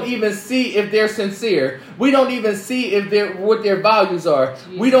 We don't even see if they're sincere. We don't even see if they're what their values are.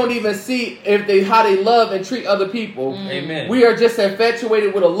 We don't even see if they how they love and treat other people. Amen. We are just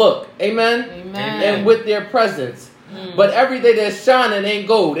infatuated with a look. Amen. Amen. And with their presence. But every day that's shining ain't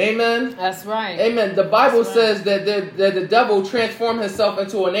gold. Amen. That's right. Amen. The Bible That's right. says that the devil transformed himself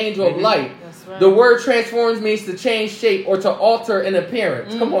into an angel of light. That's right. The word transforms means to change shape or to alter an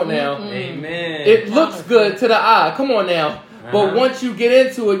appearance. Come on now. Amen. It looks good to the eye. Come on now. But Uh-huh. once you get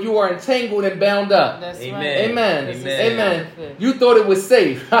into it, you are entangled and bound up. That's Amen. right. Amen. This is Amen. counterfeit. You thought it was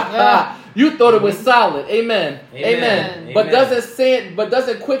safe. Yeah. You thought it was solid. Amen. Amen. Amen. But Amen.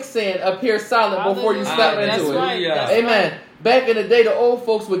 doesn't quicksand appear solid before you step Hallelujah. into That's it? right. That's Amen. right. Back in the day, the old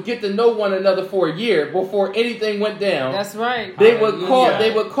folks would get to know one another for a year before anything went down. That's right. They would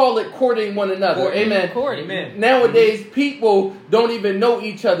Hallelujah. call it courting one another. Courting. Amen. Courting. Amen. Nowadays, people don't even know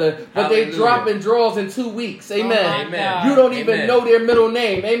each other, but they Hallelujah. dropping draws in 2 weeks. Amen. Oh my God. You don't even Amen. know their middle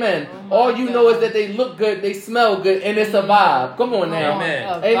name. Amen. Oh my All you know God. is that they look good, they smell good, and it's a vibe. Come on now. Amen.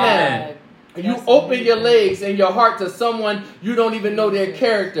 A Amen. vibe. You That's open your amazing. legs and your heart to someone you don't even know their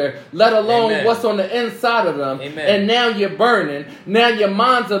character, let alone Amen. what's on the inside of them. Amen. And now you're burning. Now your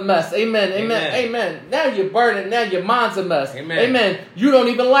mind's a mess. Amen. Amen. Amen. Amen. Now you're burning. Now your mind's a mess. Amen. Amen. You don't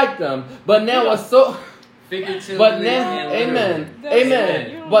even like them. But now it's so. Figuratively But and now, literally. amen, That's amen.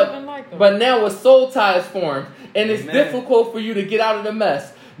 it. You don't But even like them. but now a soul tie is formed, and it's Amen. difficult for you to get out of the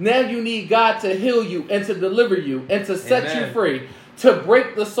mess. Now you need God to heal you and to deliver you and to set you Amen. free, to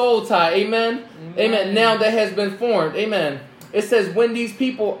break the soul tie. Amen. Amen. Now that has been formed. Amen. It says when these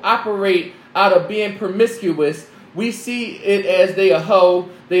people operate out of being promiscuous, we see it as they a hoe,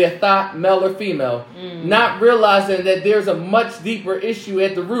 they a thought, male or female, not realizing that there's a much deeper issue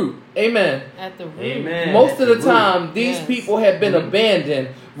at the root. Amen. At the root. Amen. Most of the Root. time, these Yes. people have been abandoned,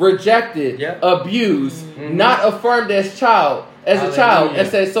 rejected, Yep. abused, Mhm. not affirmed as a child. Hallelujah. And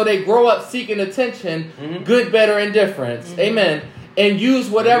says so they grow up seeking attention, good, better, and difference. Amen. And use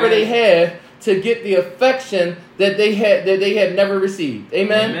whatever Amen. they have to get the affection that they had never received.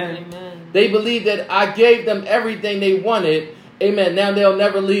 Amen. Amen. Amen. They believe that I gave them everything they wanted. Amen. Now they'll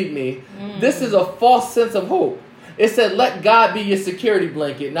never leave me. This is a false sense of hope. It said, let God be your security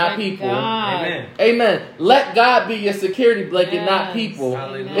blanket, not Thank people. God. Amen. Amen. Let God be your security blanket, not Yes. people.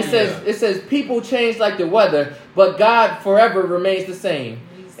 Hallelujah. It says people change like the weather, but God forever remains the same.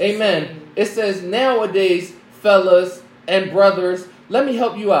 He's the Amen. same. It says nowadays, fellas and brothers, let me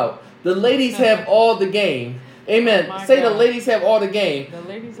help you out. The ladies have all the game. Amen. My Say the God. ladies have all the game. The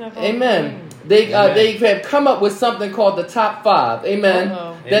ladies have all Amen. the game. Amen. They have come up with something called the top 5. Amen.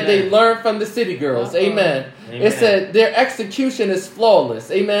 Uh-oh. That they Amen. learned from the city girls. Uh-oh. Amen. Amen. It said their execution is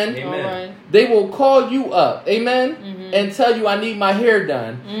flawless. Amen. Amen. All right. They will call you up, amen, Mm-hmm. and tell you I need my hair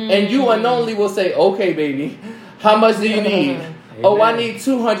done. And you unknowingly will say, okay, baby, how much do you need? Oh, I need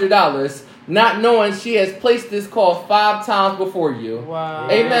 $200. Not knowing she has placed this call 5 times before you. Wow.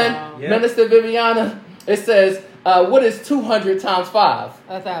 Amen. Yeah. Minister Viviana, it says, what is 200 times 5?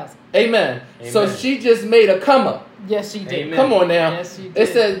 1,000. Amen. So Amen. she just made a come up. Yes, she did. Amen. Come on now. Yes, she It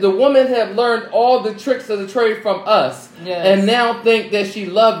did. says the women have learned all the tricks of the trade from us, Yes. and now think that she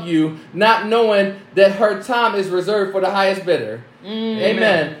loved you, not knowing that her time is reserved for the highest bidder.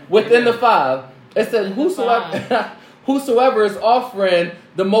 Amen. Within the 5, it says whosoever is offering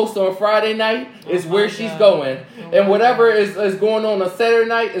the most on Friday night is where she's going, and whatever is going on Saturday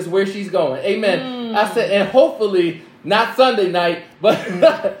night is where she's going. Amen. I said, and hopefully not Sunday night,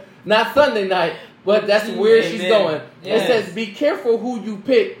 but not Sunday night. But that's where she's Amen. going. Yes. It says, be careful who you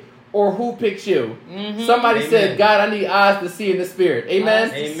pick or who picks you. Somebody Amen. said, God, I need eyes to see in the spirit.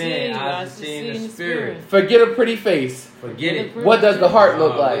 Amen. Amen. Eyes to see in the spirit. Forget a pretty face. Forget it. What does the heart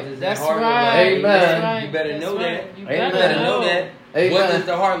look What like? does that That's heart look right. like? Amen. That's right. You better That's know right. that. You Amen. You better know that. Amen. What does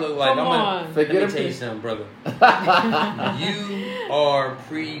the heart look like? Come I'm on. Let Forget me a tell you pre- something, brother. You are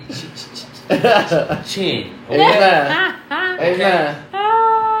pre-chin. Amen. Amen.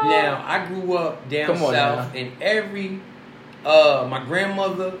 Now, I grew up down Come on south, now. and every, my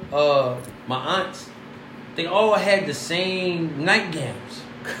grandmother, my aunts, they all had the same nightgowns.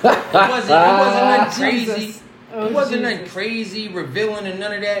 It wasn't nothing crazy. Jesus. Oh, It wasn't Jesus. nothing crazy, revealing, and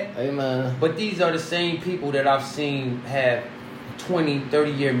none of that. Amen. But these are the same people that I've seen have 20,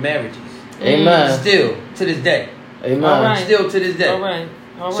 30-year marriages. Amen. Still, to this day. Amen. Right. Still to this day. All right.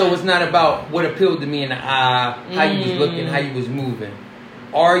 So it's not about what appealed to me in the eye, how you was looking, how you was moving.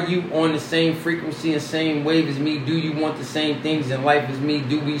 Are you on the same frequency and same wave as me? Do you want the same things in life as me?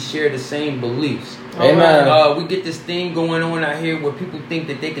 Do we share the same beliefs? Amen. We get this thing going on out here where people think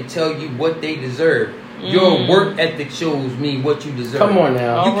that they can tell you what they deserve. Your work ethic shows me what you deserve. Come on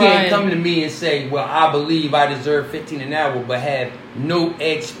now. You can't come to me and say, well, I believe I deserve 15 an hour, but have no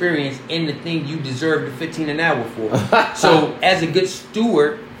experience in the thing you deserve the 15 an hour for. So as a good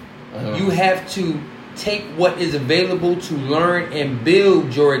steward, you have to take what is available to learn and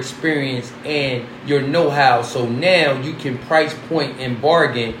build your experience and your know-how. So now you can price point and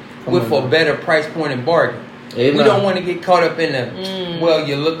bargain with a better price point and bargain. Amen. We don't want to get caught up in the, well,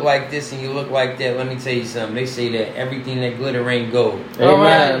 you look like this and you look like that. Let me tell you something. They say that everything that glitter ain't gold.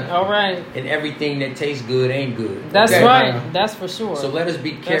 Amen. All right. And everything that tastes good ain't good. That's right. That's for sure. So let us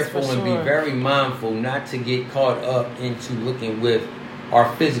be careful and be very mindful not to get caught up into looking with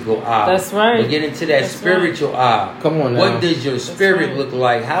our physical eye. That's right. But get into that spiritual eye. Come on now. What does your spirit look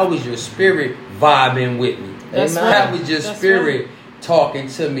like? How is your spirit vibing with me? That's How is your spirit talking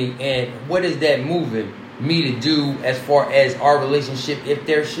to me? And what is that moving me to do as far as our relationship, if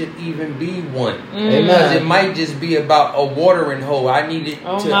there should even be one? Because it might just be about a watering hole. I needed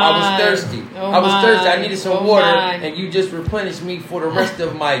I was thirsty. I needed some water, and you just replenished me for the rest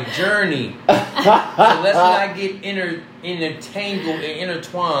of my journey. So let's not get intertangled and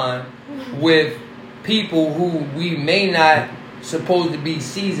intertwined with people who we may not supposed to be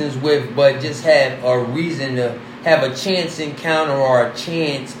seasons with, but just have a reason to have a chance encounter or a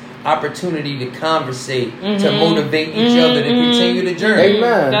chance opportunity to conversate, to motivate each other to continue the journey.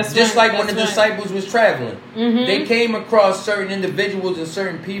 Amen. That's just right. like when the disciples was traveling, they came across certain individuals and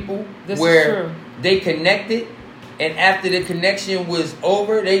certain people where they connected, and after the connection was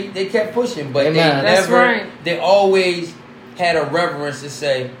over, they kept pushing, but they always had a reverence to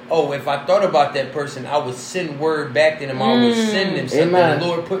say, oh, if I thought about that person, I would send word back to them. I would send them something. The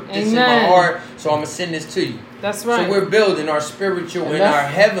Lord put this in my heart, so I'm going to send this to you. That's right. So we're building our spiritual and our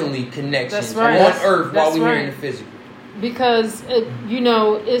heavenly connections on earth while we're here in the physical. Because,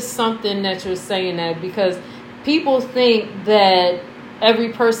 it's something that you're saying that because people think that every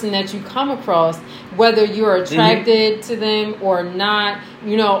person that you come across, whether you're attracted to them or not,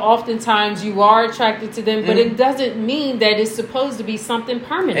 oftentimes you are attracted to them, but it doesn't mean that it's supposed to be something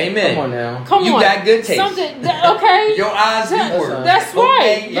permanent. Amen. Come on now. You got good taste. Okay. Your eyes do work. That's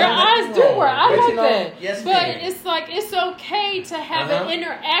right. Your eyes do work. I like that. Yes, but it's like, it's okay to have an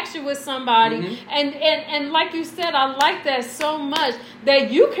interaction with somebody. And like you said, I like that so much that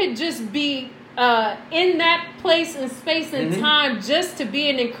you could just be in that place and space and time just to be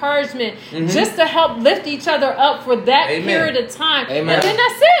an encouragement, just to help lift each other up for that period of time. And then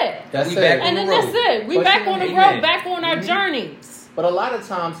that's it. That's it. And then that's it. We back on the road, back on our journeys. But a lot of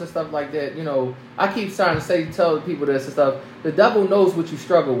times and stuff like that, I keep trying to tell people this and stuff. The devil knows what you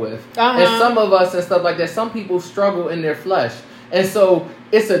struggle with. And some of us and stuff like that, some people struggle in their flesh. And so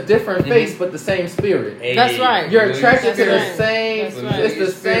it's a different face, but the same spirit. That's right. You're attracted to the same. It's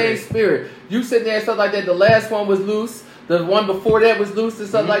the same spirit. You sit there and stuff like that. The last one was loose. The one before that was loose and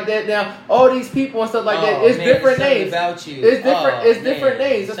stuff like that. Now all these people and stuff like that. It's different names. About you. It's different. It's different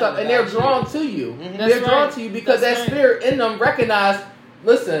names and stuff, and they're drawn to you. They're drawn to you because that spirit in them recognize.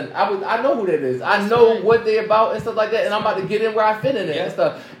 Listen, I know who that is. I know what they're about and stuff like that, and I'm about to get in where I fit in it and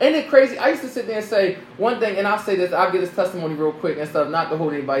stuff. Ain't it crazy? I used to sit there and say one thing, and I'll say this. I'll get his testimony real quick and stuff, not to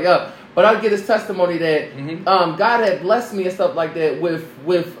hold anybody up, but I'll get his testimony that God had blessed me and stuff like that with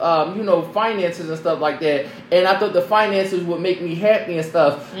finances and stuff like that, and I thought the finances would make me happy and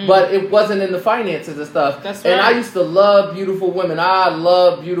stuff, but it wasn't in the finances and stuff. That's right. And I used to love beautiful women. I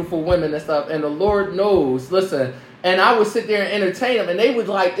love beautiful women and stuff, and the Lord knows. Listen. And I would sit there and entertain them, and they would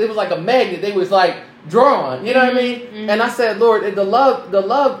it was like a magnet. They was like drawn, you know what I mean? And I said, Lord, the love,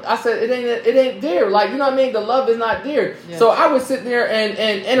 I said, it ain't there. Like, you know what I mean? The love is not there. Yeah. So I would sit there and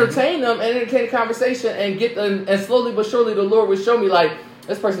entertain them and entertain the conversation and get them, and slowly but surely the Lord would show me like,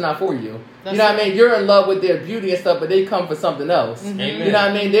 this person not for you. That's you know what I mean? You're in love with their beauty and stuff, but they come for something else. You know what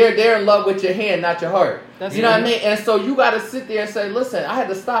I mean? They're in love with your hand, not your heart. You know what I mean? And so you got to sit there and say, listen, I had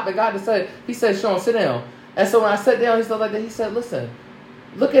to stop, and God he said, Sean, sit down. And so when I sat down, he said like that. He said, listen,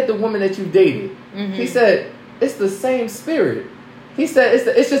 look at the woman that you dated. He said, it's the same spirit. He said,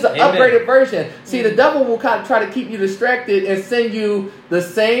 it's just an upgraded version. See, the devil will kind of try to keep you distracted and send you the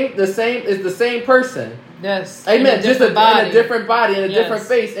same person. Yes. Amen. Just in a different body, in a different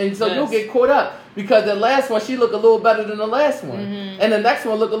face. And so you'll get caught up. Because the last one, she look a little better than the last one. And the next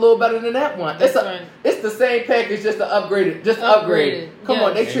one look a little better than that one. It's the same package, just upgraded. Come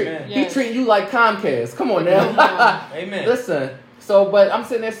on, he treating you like Comcast. Come on now. Amen. Listen. So, but I'm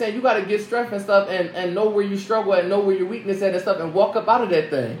sitting there saying you got to get strength and stuff and know where you struggle at, know where your weakness at and stuff, and walk up out of that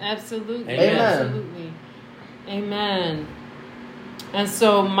thing. Absolutely. Amen. Absolutely. Amen. And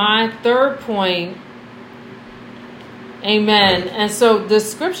so my third point, amen. And so the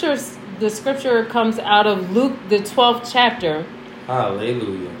scripture comes out of Luke, the 12th chapter.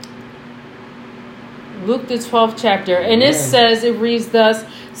 Hallelujah. Luke, the 12th chapter. And it reads thus,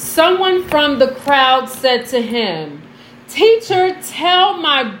 someone from the crowd said to him, Teacher, tell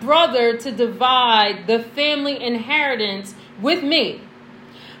my brother to divide the family inheritance with me.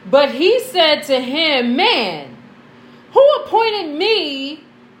 But he said to him, Man, who appointed me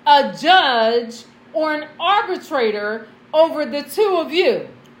a judge or an arbitrator over the two of you?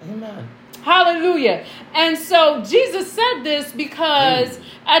 Amen. Hallelujah. And so Jesus said this because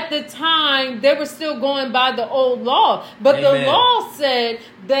at the time they were still going by the old law. But the law said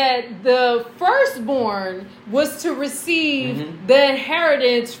that the firstborn was to receive the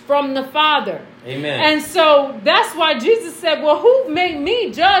inheritance from the father. Amen. And so that's why Jesus said, well, who made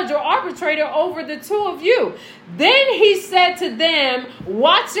me judge or arbitrator over the two of you? Then he said to them,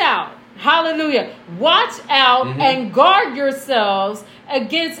 watch out. Hallelujah. Watch out and guard yourselves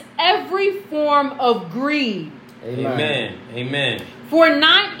against every form of greed. Amen. Amen. For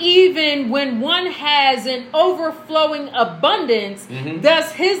not even when one has an overflowing abundance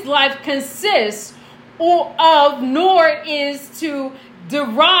does his life consist of, nor is it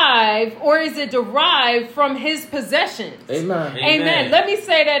derived from his possessions. Amen. Amen. Let me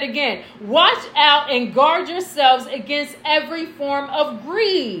say that again. Watch out and guard yourselves against every form of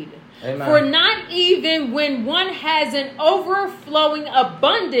greed. Amen. For not even when one has an overflowing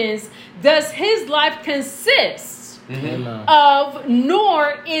abundance does his life consist of,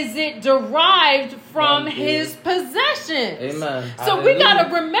 nor is it derived from his possessions. Amen. So we got to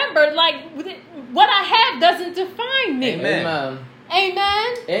remember, like, what I have doesn't define me. Amen.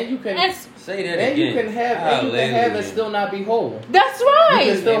 Amen. And you can say that and again. You can have and still not be whole. That's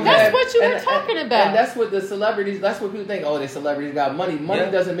right. That's what you were talking about. And that's what the celebrities. That's what people think. Oh, the celebrities got money. Money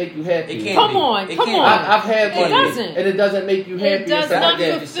doesn't make you happy. Come on. I've had money. It doesn't. And it doesn't make you happy. It does not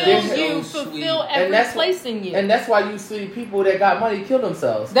fulfill every place in you. And that's why you see people that got money kill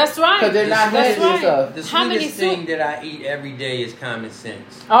themselves. That's right. Because they're not happy and stuff. The sweetest thing that I eat every day is common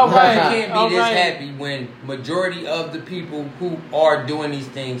sense. All right. You can't be this happy when majority of the people who are doing these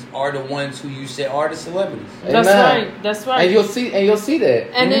things are the ones who you say are the celebrities. That's right. That's right. And you'll see that.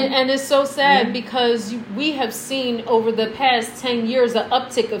 And it's so sad because we have seen over the past 10 years an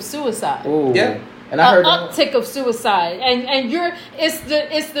uptick of suicide. Ooh. Yeah. And I heard an uptick of suicide. And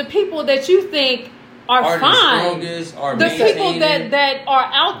it's the people that you think are fine. The strongest, the people that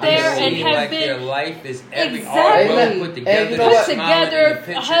are out there and have like been their life is every put together,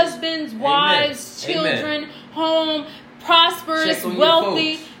 husbands, wives, children, home, prosperous,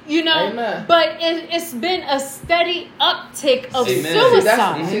 wealthy. You know, but it's been a steady uptick of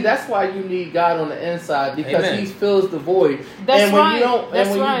suicide. See, that's why you need God on the inside, because He fills the void. That's and when right.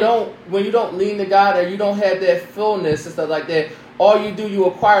 when you don't lean to God, or you don't have that fullness and stuff like that, all you do, you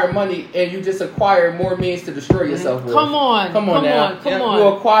acquire money, and you just acquire more means to destroy yourself with. Come on. You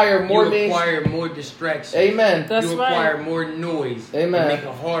acquire more means. You acquire more distractions. Amen. You acquire more noise. Amen. Make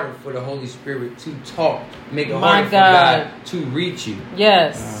it harder for the Holy Spirit to talk. Make it harder for God to reach you.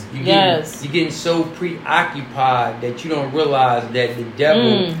 Yes. You're getting so preoccupied that you don't realize that the devil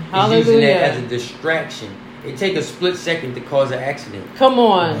is using that as a distraction. It take a split second to cause an accident. Come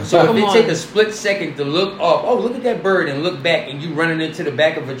on. So if it take a split second to look up, oh, look at that bird, and look back, and you running into the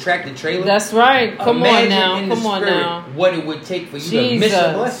back of a tractor trailer. That's right. Come on now. What it would take for you to miss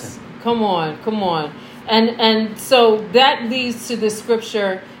a blessing. Come on. And so that leads to the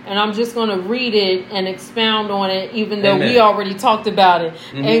scripture, and I'm just going to read it and expound on it, even though we already talked about it.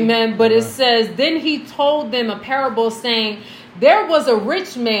 Amen. But it says, then he told them a parable saying, there was a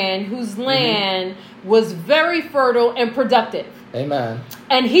rich man whose land was very fertile and productive. Amen.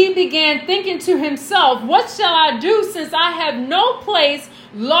 And he began thinking to himself, what shall I do, since I have no place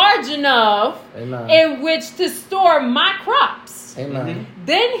large enough in which to store my crops? Amen.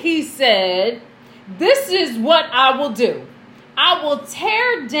 Then he said, this is what I will do. I will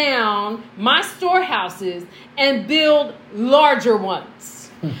tear down my storehouses and build larger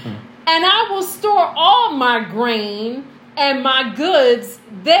ones. And I will store all my grain and my goods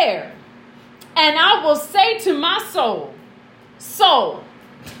there. And I will say to my soul,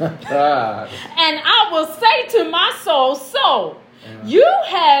 and I will say to my soul, You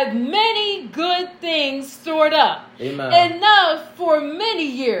have many good things stored up. Amen. Enough for many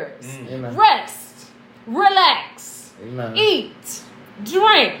years. Amen. Rest, relax, Amen. eat,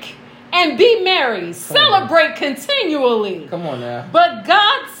 drink, and be merry. Celebrate continually. Come on now. But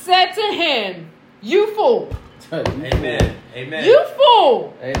God said to him, you fool. Amen. Amen. You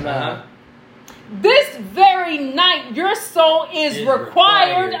fool. Amen. This very night your soul is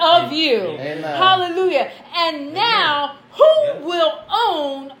required of you. Amen. Hallelujah. And now who will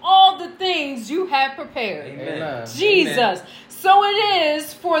own all the things you have prepared? Amen. Jesus. Amen. So it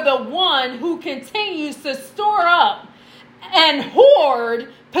is for the one who continues to store up and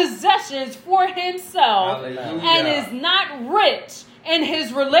hoard possessions for himself and is not rich in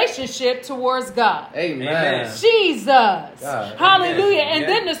his relationship towards God. Amen. Jesus. God. Hallelujah. Amen. And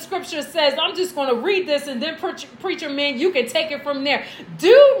then the scripture says, I'm just going to read this and then preacher man, you can take it from there.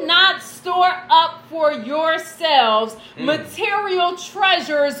 Do not store up for yourselves material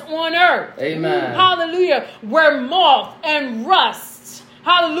treasures on earth. Amen. Hallelujah. Where moth and rust,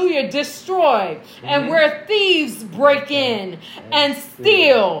 hallelujah, destroy, and where thieves break in and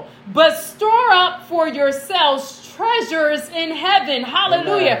steal. But store up for yourselves treasures in heaven,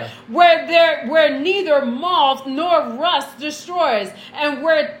 hallelujah, where neither moth nor rust destroys, and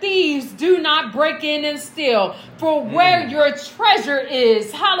where thieves do not break in and steal. For where your treasure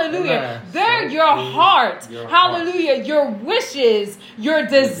is, hallelujah, there your heart, hallelujah, your wishes, your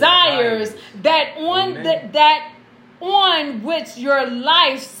desires, that on which your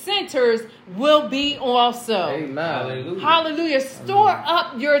life centers will be also. Amen. Hallelujah. Hallelujah. Store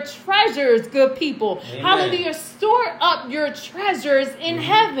up your treasures, good people. Amen. Hallelujah. Store up your treasures in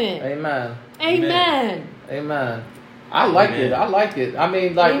heaven. Amen. Amen. Amen. I like it. I like it. I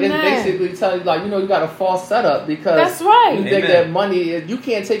mean, like, Amen. it's basically telling you, like, you got a false setup because That's right. you think that money, you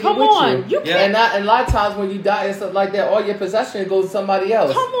can't take Come it with on. you. You can't. And a lot of times when you die and stuff like that, all your possession goes to somebody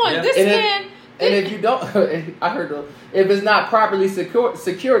else. Come on. Yeah. This And man. And if you don't, I heard, if it's not properly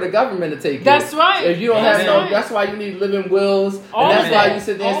secure the government to take it. That's right. If you don't That's have no, right. that's why you need living wills, All and that's of why that. you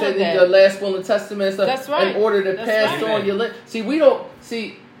sit there and All say of need that. your last will and testament and stuff That's right. in order to That's pass right. on your life. See, we don't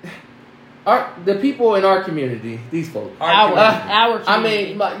see the people in our community, these folks. Our I community.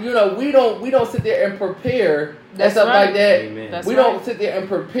 mean, like, we don't sit there and prepare That's and stuff right. like that. Amen. That's we right. don't sit there and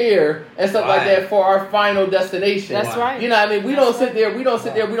prepare and stuff like Why? that for our final destination. That's right. You know what I mean? We That's don't sit right. there. We don't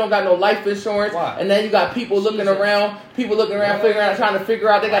sit there. We don't got no life insurance. Why? And then you got people looking around. Trying to figure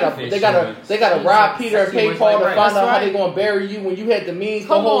out. They gotta Jesus. rob Peter and That's pay too Paul much to like find right. out how That's they gonna bury you when you had the means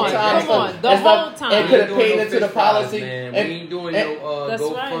Come the whole on, time. come on, the whole time. And We could ain't have doing paid no into the fish fries, policy. man. We ain't doing no That's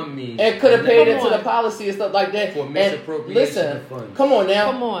right. GoFundMe. And could have paid Come into on. the policy and stuff like that. For And misappropriation listen, of funds. come on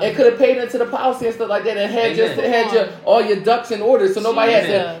now. Come on. It could have paid into the policy and stuff like that, and had Amen. all your ducks in order, so nobody has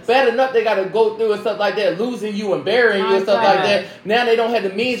to. Jesus. Bad enough they got to go through and stuff like that, losing you and burying you My and stuff God. like that. Now they don't have the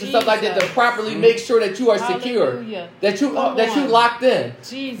means and stuff like that to Jesus. properly make sure that you are secure, Hallelujah. that you Come you on. locked in.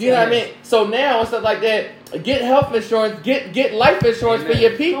 Jesus. You know what I mean? So now and stuff like that. Get health insurance, get life insurance for Amen.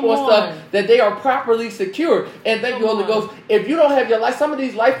 your people Come and stuff on. that they are properly secure. And thank you, Come Holy on. Ghost. If you don't have your life, some of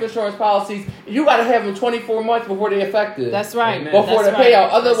these life insurance policies, you got to have them 24 months before they're effective. That's right. Amen. Before That's the payout.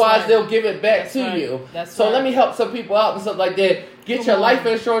 right. Otherwise, That's right. they'll give it back That's to right. you. That's So right. let me help some people out and stuff like that. Get Come your on. life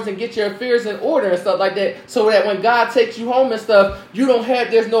insurance and get your affairs in order and stuff like that, so that when God takes you home and stuff, you don't have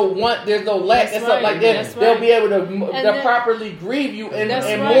there's no want, there's no lack That's and stuff right. like that. That's They'll right. be able to then- properly grieve you and That's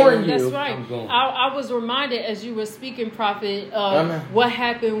right. mourn you. That's right. I'm going. I was reminded as you were speaking, Prophet, Amen. what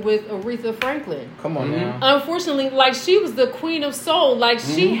happened with Aretha Franklin. Come on Mhm. now. Unfortunately, like she was the queen of soul. Like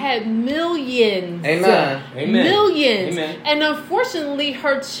she had millions. Amen. Amen. Millions. Amen. And unfortunately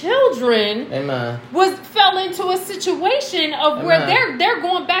her children Amen. fell into a situation of where Amen. they're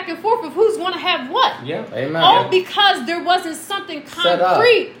going back and forth of who's going to have what. Yeah. Amen. All because there wasn't something Set up.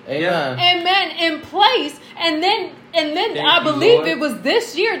 concrete, Amen. amen, in place. And then Thank I you, believe Lord. it was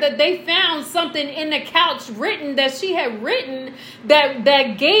this year that they found something in the couch written that she had written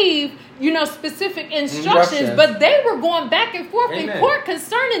that gave, specific instructions, but they were going back and forth in Amen. court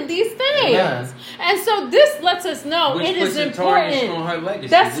concerning these things. Amen. And so this lets us know Which it is puts a tarnish important. on her legacy.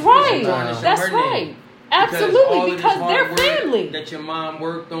 That's Which puts a right. tarnish on That's her right. name. all Absolutely, of this because hard they're work family. that your mom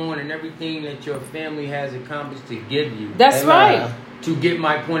worked on and everything that your family has accomplished to give you. That's Amen. right. To get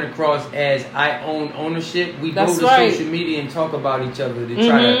my point across as I own ownership, we That's go to right. social media and talk about each other to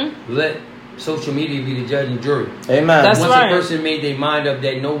try to let social media be the judge and jury. Amen. That's Once right. a person made their mind up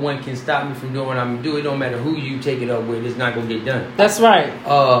that no one can stop me from doing what I'm going to do, it don't matter who you take it up with, it's not going to get done. That's right.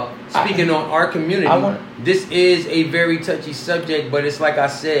 Speaking on our community, this is a very touchy subject, but it's like I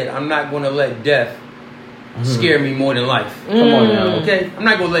said, I'm not going to let death scare me more than life. Come on now. Okay? I'm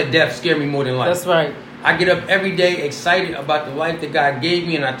not going to let death scare me more than life. That's right. I get up every day excited about the life that God gave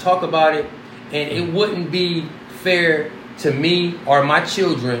me, and I talk about it. And it wouldn't be fair to me or my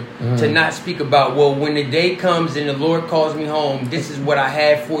children to not speak about, well, when the day comes and the Lord calls me home, this is what I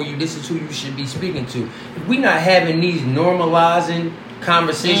have for you. This is who you should be speaking to. If we're not having these normalizing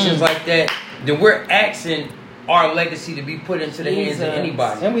conversations like that, then we're asking our legacy to be put into the hands of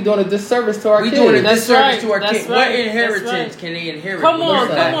anybody. And we're doing a disservice to our kids. We're doing a disservice to our That's kids. right. What inheritance That's right. can they inherit? Come on.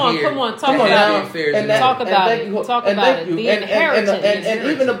 Talk about it. Talk about it. The inheritance. And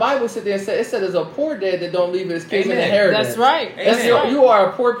even the Bible said there, it said there's a poor dad that don't leave his kids an inheritance. That's right. You are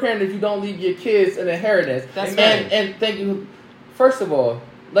a poor parent if you don't leave your kids an inheritance. That's right. And thank you. First of all,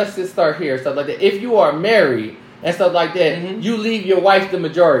 let's just start here. Stuff like that. If you are married and stuff like that, you leave your wife the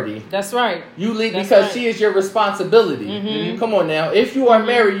majority. That's right. You leave because she is your responsibility. Come on now. If you are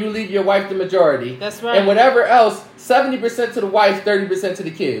married, you leave your wife the majority. That's right. And whatever else, 70% to the wife, 30% to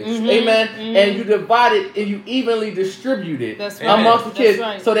the kids. Amen. And you divide it and you evenly distribute it amongst the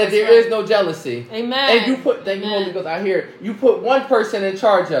kids so that there is no jealousy. Amen. And you put, thank you, Holy Ghost, I hear you put one person in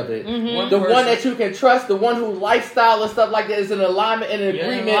charge of it. The one that you can trust, the one whose lifestyle and stuff like that is in alignment and in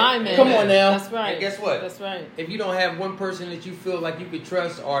agreement. Come on now. That's right. And guess what? That's right. If you don't have one person that you feel like you could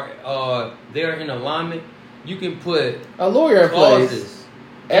trust or they're in alignment, you can put a lawyer in clauses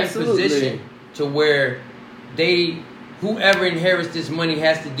in position to where whoever inherits this money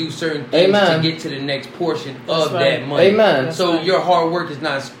has to do certain things to get to the next portion of that money. Amen. So your hard work is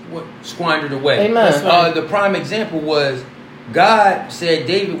not squandered away. Amen. The prime example was God said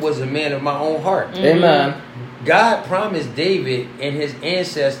David was a man of my own heart. Amen. God promised David and his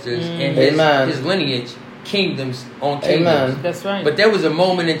ancestors and his lineage kingdoms on kingdoms. Amen. That's right. But there was a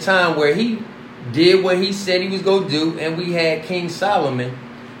moment in time where he did what he said he was going to do, and we had King Solomon,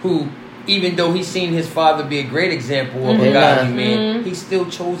 who, even though he seen his father be a great example of a godly man, he still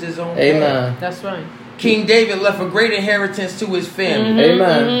chose his own path. That's right. King David left a great inheritance to his family.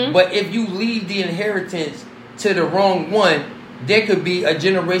 Amen. But if you leave the inheritance to the wrong one, there could be a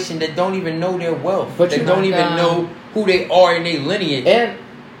generation that don't even know their wealth. But that don't even know who they are in their lineage.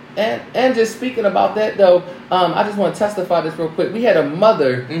 And just speaking about that though, I just want to testify this real quick. We had a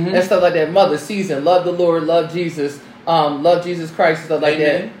mother and stuff like that. Mother season, love the Lord, love Jesus, love Jesus Christ, and stuff like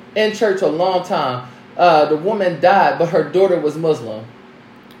that. In church a long time. The woman died, but her daughter was Muslim.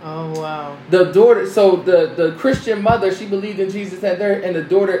 Oh wow! The daughter, so the Christian mother, she believed in Jesus and the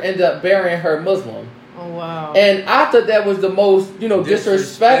daughter ended up burying her Muslim. Oh wow! And I thought that was the most,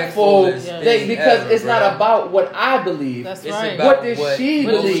 disrespectful thing because it's not about what I believe. That's right. What did she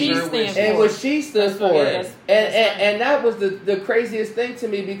believe and what she stood for? Right. And that was the craziest thing to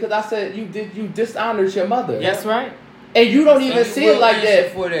me because I said you dishonored your mother. That's right. And you don't even see it like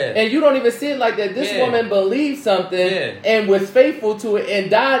that. that. And you don't even see it like that. This woman believed something and was faithful to it and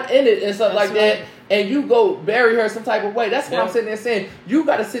died in it and stuff like that. And you go bury her some type of way. That's what I'm sitting there saying. You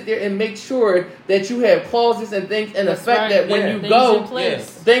got to sit there and make sure that you have clauses and things in effect that when you go,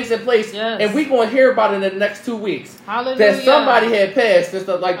 things in place. Yes. And we're going to hear about it in the next 2 weeks. Hallelujah. That somebody had passed and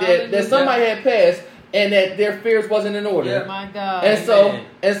stuff like that. That somebody had passed. And that their fears wasn't in order. Yeah. My God. And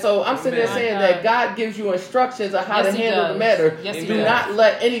so I'm sitting there saying that God gives you instructions on how to handle the matter. Yes, do not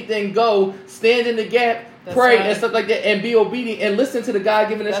let anything go. Stand in the gap, pray and stuff like that, and be obedient and listen to the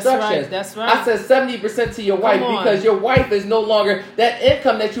God-given instructions. That's right. I said 70% to your wife because your wife is no longer, that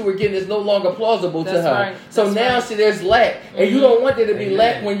income that you were getting is no longer plausible to her. Right. So now there's lack, and you don't want there to be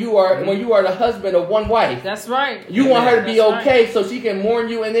lack when you are the husband of one wife. That's right. You want her to be okay so she can mourn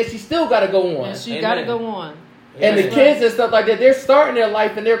you, and then she still got to go on. And she got to go on. And the kids and stuff like that, they're starting their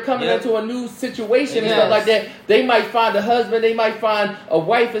life and they're coming into a new situation and stuff like that. They might find a husband, they might find a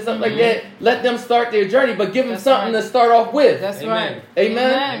wife and something like that. Let them start their journey, but give them something to start off with. That's right.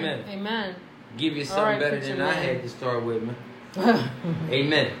 Amen. Give you something better than I had to start with, man.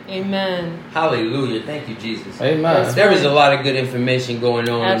 Amen. Hallelujah. Thank you, Jesus. Amen. There is a lot of good information going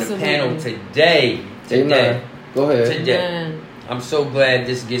on in the panel today. Amen. Go ahead. Today. I'm so glad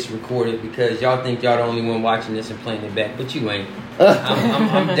this gets recorded because y'all think y'all the only one watching this and playing it back, but you ain't.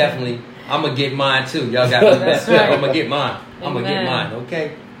 I'm definitely, I'm going to get mine too. Y'all got me back. I'm going to get mine. I'm going to get mine,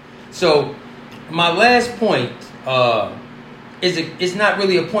 okay? So, my last point it's not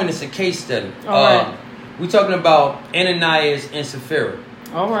really a point, it's a case study. All right. We're talking about Ananias and Sapphira.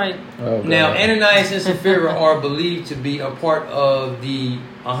 All right. Now, Ananias and Sapphira are believed to be a part of the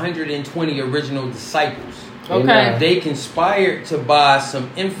 120 original disciples. Okay. They conspired to buy some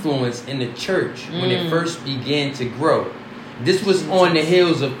influence in the church when it first began to grow. This was on the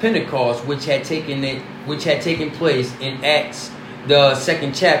heels of Pentecost, which had taken place in Acts, the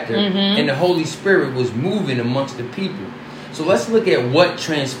 2nd chapter, and the Holy Spirit was moving amongst the people. So let's look at what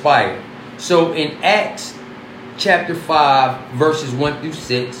transpired. So in Acts chapter 5, verses 1 through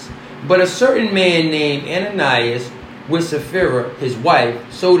 6, but a certain man named Ananias with Sapphira, his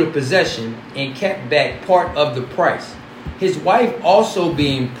wife, sold a possession and kept back part of the price. His wife also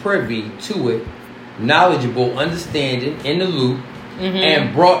being privy to it, knowledgeable, understanding, in the loop,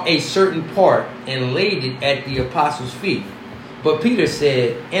 and brought a certain part and laid it at the apostles' feet. But Peter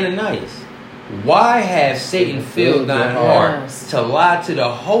said, Ananias, why has Satan filled thine heart to lie to the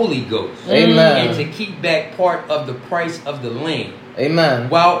Holy Ghost and to keep back part of the price of the land? Amen.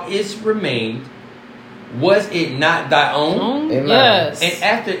 While it remained, was it not thy own? Amen. Yes. And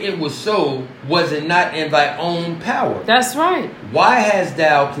after it was sold, was it not in thy own power? That's right. Why hast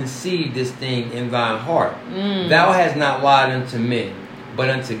thou conceived this thing in thine heart? Thou hast not lied unto men, but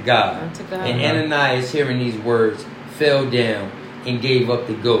unto God. And Ananias, hearing these words, fell down and gave up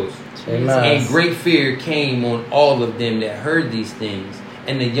the ghost. Amen. And great fear came on all of them that heard these things.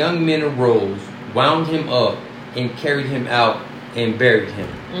 And the young men arose, wound him up, and carried him out and buried him.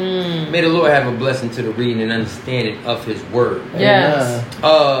 May the Lord have a blessing to the reading and understanding of his word. Yes.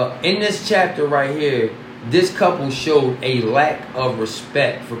 In this chapter right here, this couple showed a lack of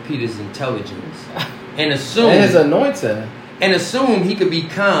respect for Peter's intelligence and assumed and his anointing. And assumed he could be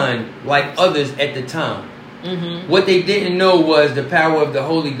kind like others at the time. What they didn't know was the power of the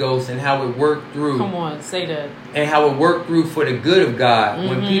Holy Ghost and how it worked through. Come on, say that. And how it worked through for the good of God.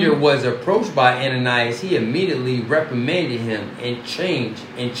 When Peter was approached by Ananias, he immediately reprimanded him and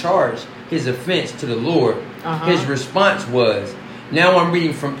charged his offense to the Lord. His response was, now I'm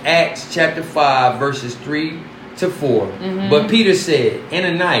reading from Acts chapter 5, verses 3 to 4. But Peter said,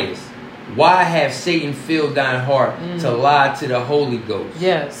 Ananias, why have Satan filled thine heart to lie to the Holy Ghost?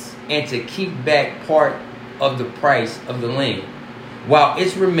 Yes. And to keep back part of the price of the land? While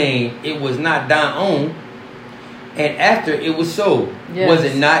it's remained, it was not thine own. And after it was sold, was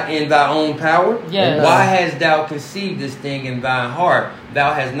it not in thy own power? Yes. Why hast thou conceived this thing in thine heart?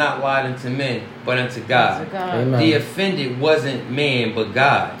 Thou hast not lied unto men, but unto God. The offended wasn't man, but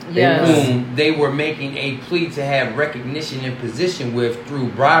God, whom they were making a plea to have recognition and position with through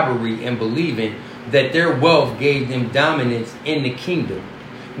bribery and believing that their wealth gave them dominance in the kingdom,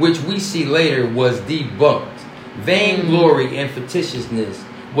 which we see later was debunked. Vainglory and fictitiousness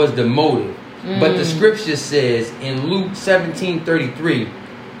was the motive. But the scripture says in Luke 17:33,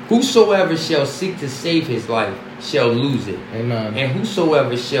 whosoever shall seek to save his life shall lose it. Amen. And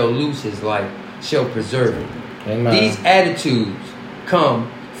whosoever shall lose his life shall preserve it. Amen. These attitudes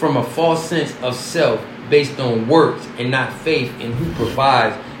come from a false sense of self based on works and not faith in who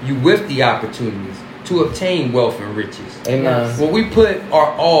provides you with the opportunities to obtain wealth and riches. Amen. When we put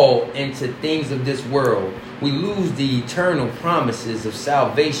our all into things of this world, we lose the eternal promises of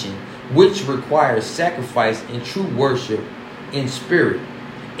salvation, which requires sacrifice and true worship in spirit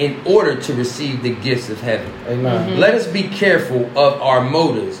in order to receive the gifts of heaven. Amen. Let us be careful of our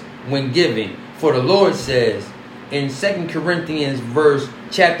motives when giving. For the Lord says in 2 Corinthians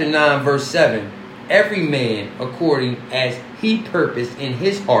chapter 9, verse 7, every man according as he purposed in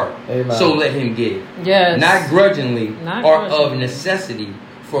his heart, so let him give. Yes. Not grudgingly or of necessity,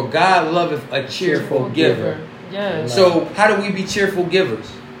 for God loveth a cheerful giver. Yes. So how do we be cheerful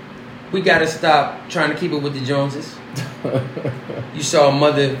givers? We got to stop trying to keep it with the Joneses. You saw a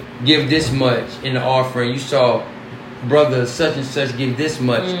mother give this much in the offering. You saw brother such and such give this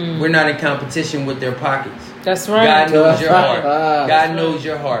much. We're not in competition with their pockets. That's right. God knows your heart. God knows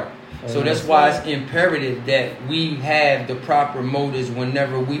your heart. So that's why it's imperative that we have the proper motives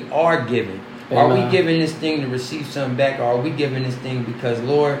whenever we are giving. Are we giving this thing to receive something back, or are we giving this thing because,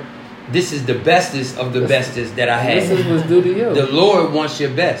 Lord, this is the bestest of the bestest that I have? This is what's due to you. The Lord wants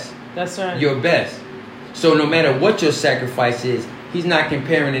your best. That's right. Your best. So no matter what your sacrifice is, He's not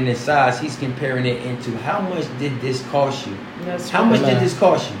comparing it in size. He's comparing it into how much did this cost you? How much did this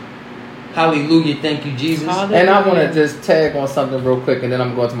cost you? Hallelujah. Thank you, Jesus. Hallelujah. And I want to just tag on something real quick, and then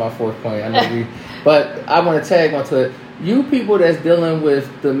I'm going to my fourth point. I know but I want to tag onto it. You people that's dealing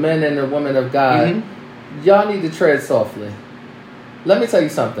with the men and the women of God, y'all need to tread softly. Let me tell you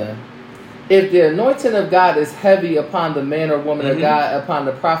something. If the anointing of God is heavy upon the man or woman of God, upon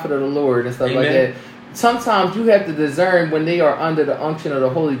the prophet of the Lord and stuff like that, sometimes you have to discern when they are under the unction of the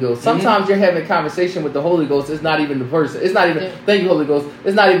Holy Ghost. Sometimes you're having a conversation with the Holy Ghost. It's not even the person. It's not even, thank you, Holy Ghost.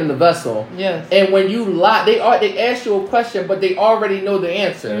 It's not even the vessel. Yes. And when you lie, they ask you a question, but they already know the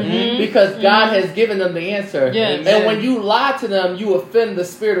answer because God has given them the answer. Yes. And when you lie to them, you offend the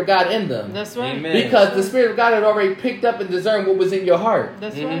Spirit of God in them. That's right. Amen. Because the Spirit of God had already picked up and discerned what was in your heart.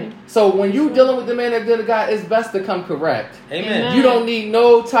 That's right. So when you dealing with the man that did God, it's best to come correct. Amen. You don't need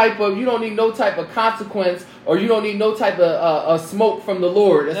no type of consequence consequence, or you don't need no type of smoke from the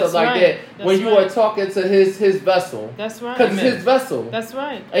Lord and stuff like that when you are talking to his vessel. That's right. Because his vessel. That's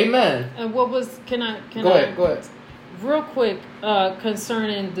right. Amen. And what was? Can I? Go ahead. Real quick,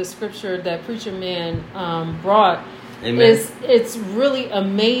 concerning the scripture that Preacher Man brought. Amen. It's really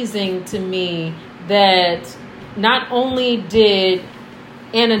amazing to me that not only did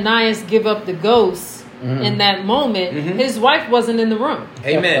Ananias give up the ghost in that moment, his wife wasn't in the room.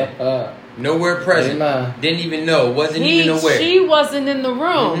 Amen. Nowhere present. Amen. Didn't even know. Wasn't even aware. She wasn't in the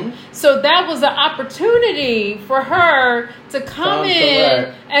room. So that was an opportunity for her to come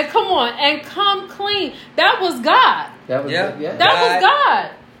in and come clean. That was God. That was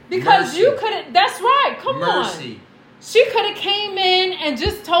God. Because mercy. You couldn't. That's right. Come on. She could have came in and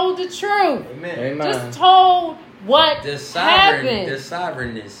just told the truth. Amen. Just told what happened. The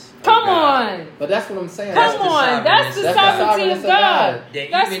sovereignness. Come on. But that's what I'm saying. Come on. That's the sovereignty of God.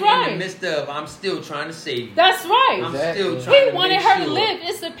 That's even right. In the midst of, I'm still trying to save you. That's right. I'm still trying He wanted her to live.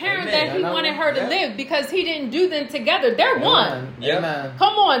 It's apparent that he wanted her to live because he didn't do them together. They're one. Amen.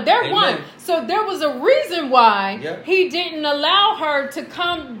 Come on. They're one. So there was a reason why he didn't allow her to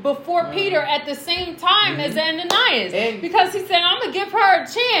come before Peter at the same time as Ananias. Because he said, I'm going to give her a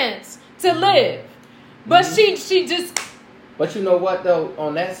chance to live. But she just... But you know what though?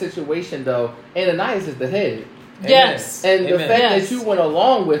 On that situation though, Ananias is the head. Yes. And the fact that you went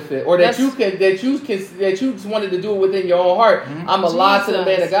along with it, or that you just wanted to do it within your own heart, I'm a lie to the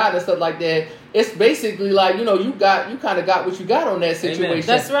man of God and stuff like that. It's basically like, you kind of got what you got on that situation. Amen.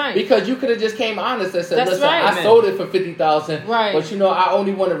 That's right. Because you could have just came honest and said, listen, I sold it for $50,000, but I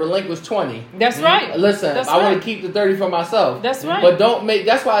only want to relinquish 20. That's right. Listen, I want to keep the 30 for myself. That's right. But don't make.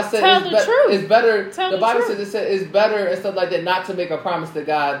 That's why I said Tell the truth. It's better. Tell the Bible says it's better and stuff like that not to make a promise to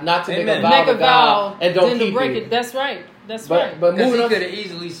God, not to make a vow to God, and don't keep it. That's right. That's right. But he could have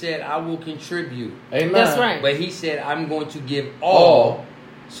easily said, I will contribute. Amen. That's right. But he said, I'm going to give all.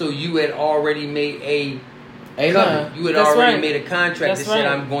 So you had already made a covenant. You had already made a contract that said,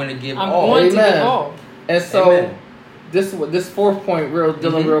 I'm going to give all. I'm going to give all. And so this fourth point,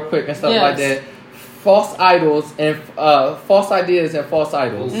 dealing real quick and stuff like that. False idols and false ideas and false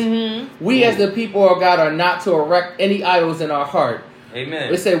idols. We as the people of God are not to erect any idols in our heart.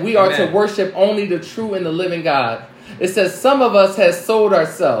 Amen. It said we are to worship only the true and the living God. It says some of us has sold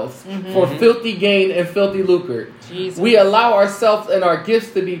ourselves for filthy gain and filthy lucre. Jesus. We allow ourselves and our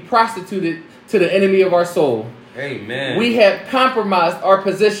gifts to be prostituted to the enemy of our soul. Amen. We have compromised our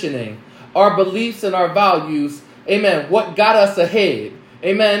positioning, our beliefs and our values. Amen. What got us ahead.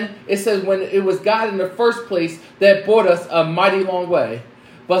 Amen. It says when it was God in the first place that brought us a mighty long way.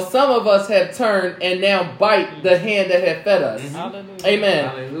 But some of us have turned and now bite the hand that had fed us. Hallelujah. Amen.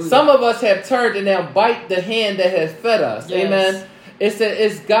 Hallelujah. Some of us have turned and now bite the hand that has fed us. Yes. Amen. It said,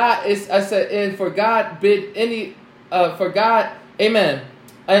 "It's God." And for God bid any, for God, Amen.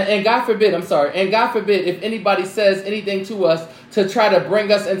 And God forbid. I'm sorry. And God forbid if anybody says anything to us to try to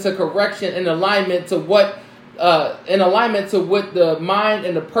bring us into correction in alignment to what. With the mind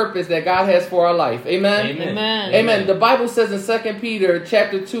and the purpose that God has for our life. Amen? Amen. Amen. Amen. The Bible says in 2 Peter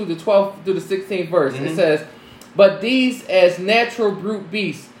chapter 2, the 12th through the 16th verse, it says, but these as natural brute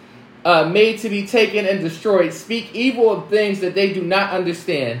beasts, made to be taken and destroyed, speak evil of things that they do not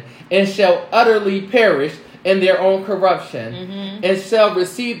understand, and shall utterly perish in their own corruption, and shall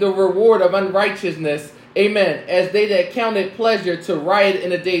receive the reward of unrighteousness. Amen. As they that count it pleasure to riot in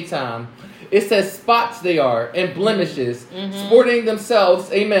the daytime. It says spots they are and blemishes, sporting themselves,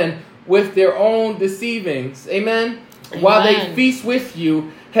 amen, with their own deceivings, amen. While they feast with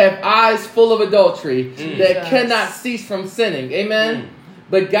you, have eyes full of adultery that cannot cease from sinning, amen.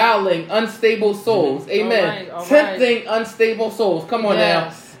 Beguiling unstable souls, amen. All right. Tempting unstable souls. Come on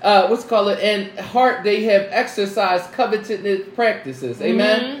now. And heart they have exercised covetousness practices,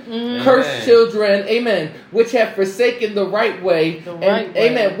 amen. Cursed children, amen, which have forsaken the right way,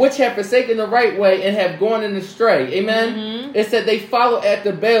 amen, which have forsaken the right way and have gone in astray, amen. It said they follow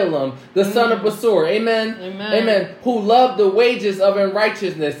after Balaam, the son of Besor, amen, amen, who loved the wages of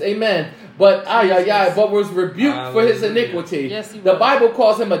unrighteousness, amen. But but was rebuked for his iniquity. Yes, the Bible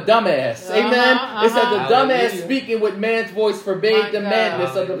calls him a dumbass. Amen. It says the dumbass speaking with man's voice forbade the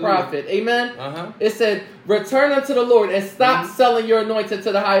madness of the prophet. Amen. It said, return unto the Lord and stop selling your anointed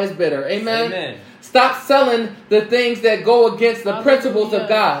to the highest bidder. Amen. Stop selling the things that go against the principles of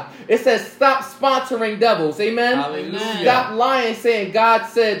God. It says stop sponsoring devils. Amen. Hallelujah. Stop lying saying God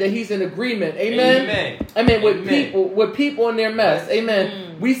said that he's in agreement. Amen. Amen. With people in their mess.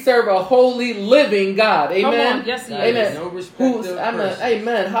 Amen. We serve a holy living God. Amen. Yes, amen. No respect of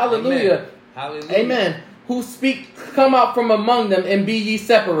amen. Hallelujah. Hallelujah. Amen. who speak, come out from among them and be ye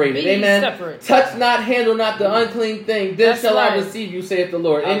separated. Amen. Separate. Touch not, handle not the unclean thing. Then shall I receive you, saith the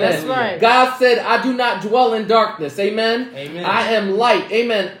Lord. Amen. That's right. God said, I do not dwell in darkness. Amen. Amen. I am light.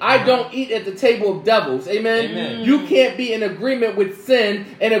 Amen. I don't eat at the table of devils. Amen. Amen. You can't be in agreement with sin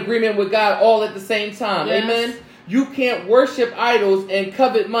and agreement with God all at the same time. Yes. Amen. You can't worship idols and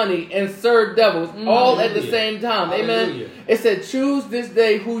covet money and serve devils all at the same time. Amen. It said, choose this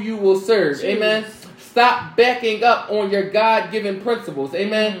day who you will serve. Choose. Amen. Stop backing up on your God-given principles.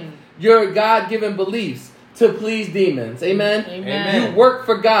 Amen. Your God-given beliefs to please demons. Amen. Amen. You work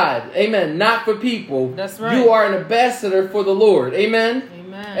for God. Amen. Not for people. That's right. You are an ambassador for the Lord. Amen.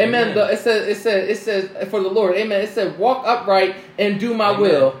 Amen. Amen. It says for the Lord. Amen. It said, walk upright and do my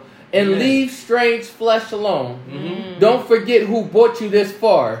will. And leave strange flesh alone. Don't forget who brought you this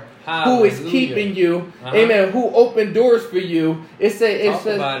far. Who is keeping you. Amen. Who opened doors for you. It says,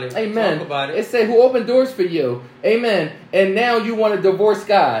 amen. Talk about it. It says, who opened doors for you. Amen. And now you want to divorce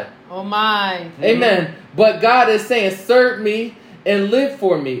God. Oh my. Amen. But God is saying, serve me and live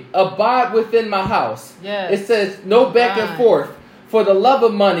for me. Abide within my house. Yes. It says, no back and forth. For the love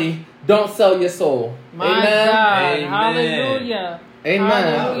of money, don't sell your soul. My Amen. God. Amen. Hallelujah.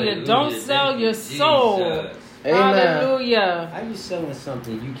 Amen. Hallelujah. Don't sell your soul. Jesus. Amen. Hallelujah. How you selling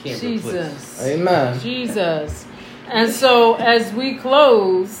something you can't replace? Jesus. Amen. Jesus. And so as we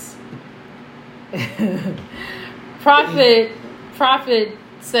close, Prophet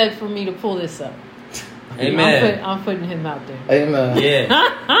said for me to pull this up. Amen. I'm putting him out there. Amen.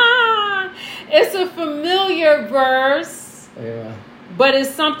 Yeah. It's a familiar verse. Amen. But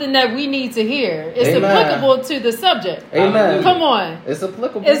it's something that we need to hear. It's Amen. applicable to the subject. Amen. Come on. It's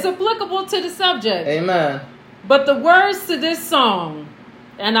applicable. It's applicable to the subject. Amen. But the words to this song,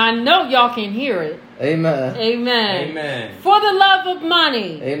 and I know y'all can hear it. Amen. Amen. Amen. For the love of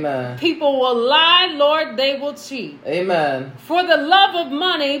money, Amen. people will lie, Lord, they will cheat. Amen. For the love of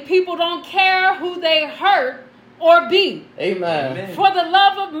money, people don't care who they hurt or beat. Amen. Amen. For the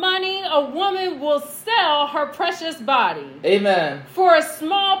love of money, a woman will sell her precious body. Amen. For a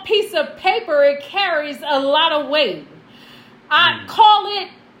small piece of paper, it carries a lot of weight. I call it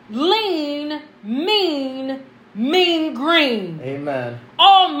lean, mean green. Amen.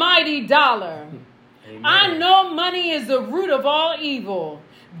 Almighty dollar. Amen. I know money is the root of all evil.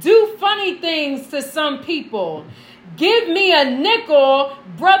 Do funny things to some people. Give me a nickel,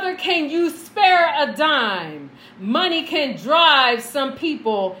 brother, can you spare a dime? Money can drive some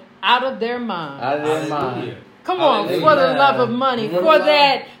people out of their mind. Out of their mind. Come on, Hallelujah. for the love of money, For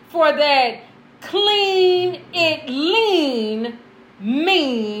for that clean it lean,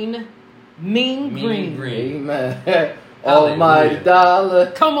 mean green. Amen. Almighty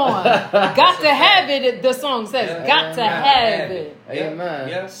dollar. Come on. Got to have it, the song says. Got to have it. Amen.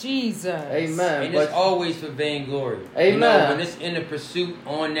 Yep. Jesus. Amen. And it's always for vainglory. Amen. You know, when it's in the pursuit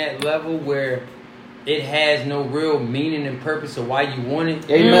on that level where it has no real meaning and purpose of why you want it,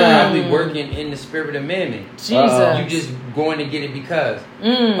 Amen. you're probably working in the spirit of mammon. Jesus. You just going to get it because.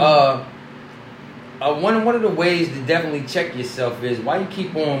 One of the ways to definitely check yourself is why you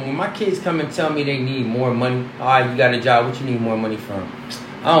keep on. When my kids come and tell me they need more money, all right, you got a job, what you need more money from?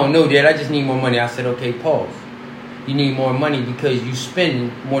 I don't know, Dad, I just need more money. I said, okay, pause. You need more money because you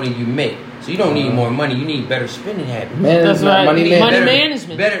spend more than you make. So you don't need more money, you need better spending habits. That's right. Money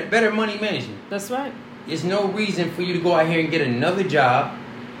Management. Better money management. That's right. There's no reason for you to go out here and get another job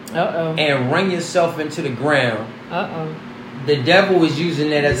and run yourself into the ground. The devil is using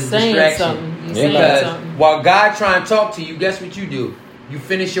that as a distraction. Because while God trying to talk to you, guess what you do? You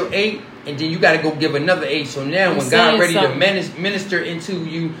finish your 8, and then you got to go give another 8. So now when God ready to minister into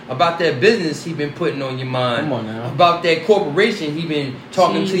you about that business he been putting on your mind, come on now, about that corporation he been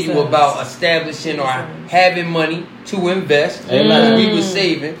talking to you about establishing or having money to invest. Amen. We was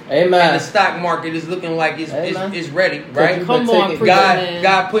saving. Amen. And the stock market is looking like it's ready, right? Come on,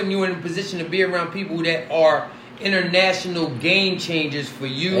 God putting you in a position to be around people that are international game changers for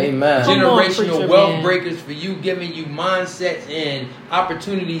you. Amen. Generational wealth breakers for you, giving you mindsets and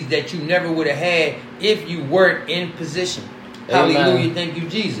opportunities that you never would have had if you weren't in position. Amen. Hallelujah. Thank you,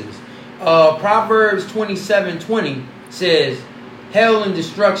 Jesus. Proverbs 27:20 says, hell and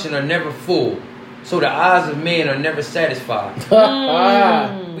destruction are never full, so the eyes of man are never satisfied.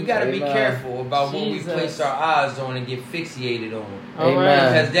 We got to be careful about what we place our eyes on and get fixated on.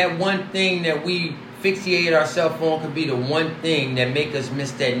 Amen. Because that one thing that we fixate ourselves on could be the one thing that make us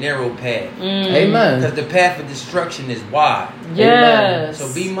miss that narrow path. Amen. Because the path of destruction is wide. Yes.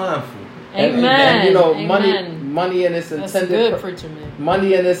 So be mindful. Amen. And you know, Amen. money in its That's intended good, preacher man.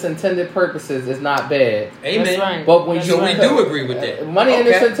 money in its intended purposes is not bad. Amen. That's right. But when That's you right. we do agree with that. Money in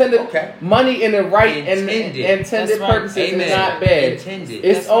its intended money in the right and Intended. intended That's right. purposes Amen. is not bad. Intended.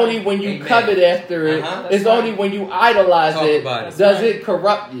 It's That's only right. when you Amen. covet after it. Uh-huh. It's That's only right. when you idolize Talk it. about it. Does That's it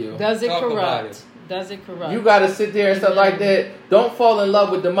corrupt you? Does it Talk about corrupt? it. Does it corrupt? You gotta sit there and stuff like that. Don't fall in love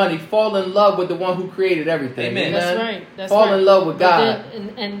with the money. Fall in love with the one who created everything. Amen. That's right. That's Fall right. in love with But God.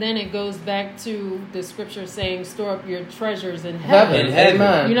 then, and then it goes back to the scripture saying, "Store up your treasures in Heaven. In heaven.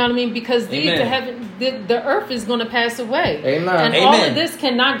 Amen. You know what I mean? Because Amen. the earth is going to pass away. Amen. And Amen. all of this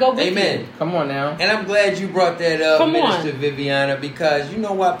cannot go with Amen. you. Come on now. And I'm glad you brought that up, Come Minister on. Viviana, because you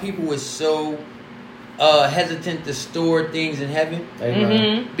know why people were so hesitant to store things in heaven?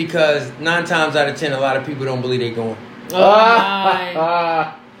 Amen. Mm-hmm. Because 9 times out of 10, a lot of people don't believe they're going. Oh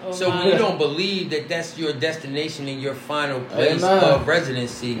my. Oh So my. when you don't believe that that's your destination and your final place Amen. of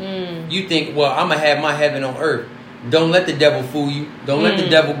residency, you think, well, I'm going to have my heaven on earth. Don't let the devil fool you. Don't let the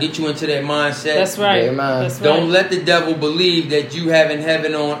devil get you into that mindset. That's right. Amen. That's right. Don't let the devil believe that you having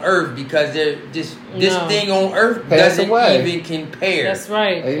heaven on earth, because this No. thing on earth Pass doesn't away. even compare That's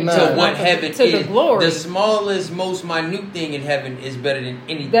right. Amen. to To what heaven to is. the glory. The smallest, most minute thing in heaven is better than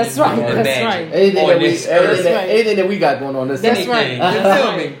anything That's right. you can That's imagine right. Anything on that, we, this earth. anything, right. anything that we got going on this That's earth. right. Anything. That's You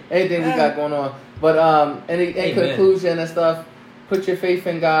feel right. me? Anything we got going on. But in Amen. conclusion and stuff, put your faith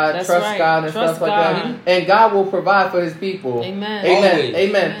in God, That's trust right. God and Trust stuff like God. that. And God will provide for his people. Amen. Amen. Always.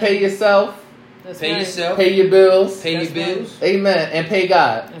 Amen. Pay yourself, That's Pay right. yourself. pay your bills. Pay your That's right. bills. Amen. And pay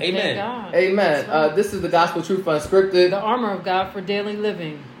God. And Amen. thank God. Amen. That's right. This is the Gospel Truth Unscripted. The armor of God for daily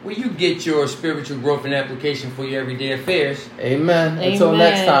living. Where you get your spiritual growth and application for your everyday affairs. Amen. Until Amen.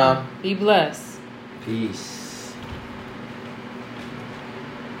 next time. Be blessed. Peace.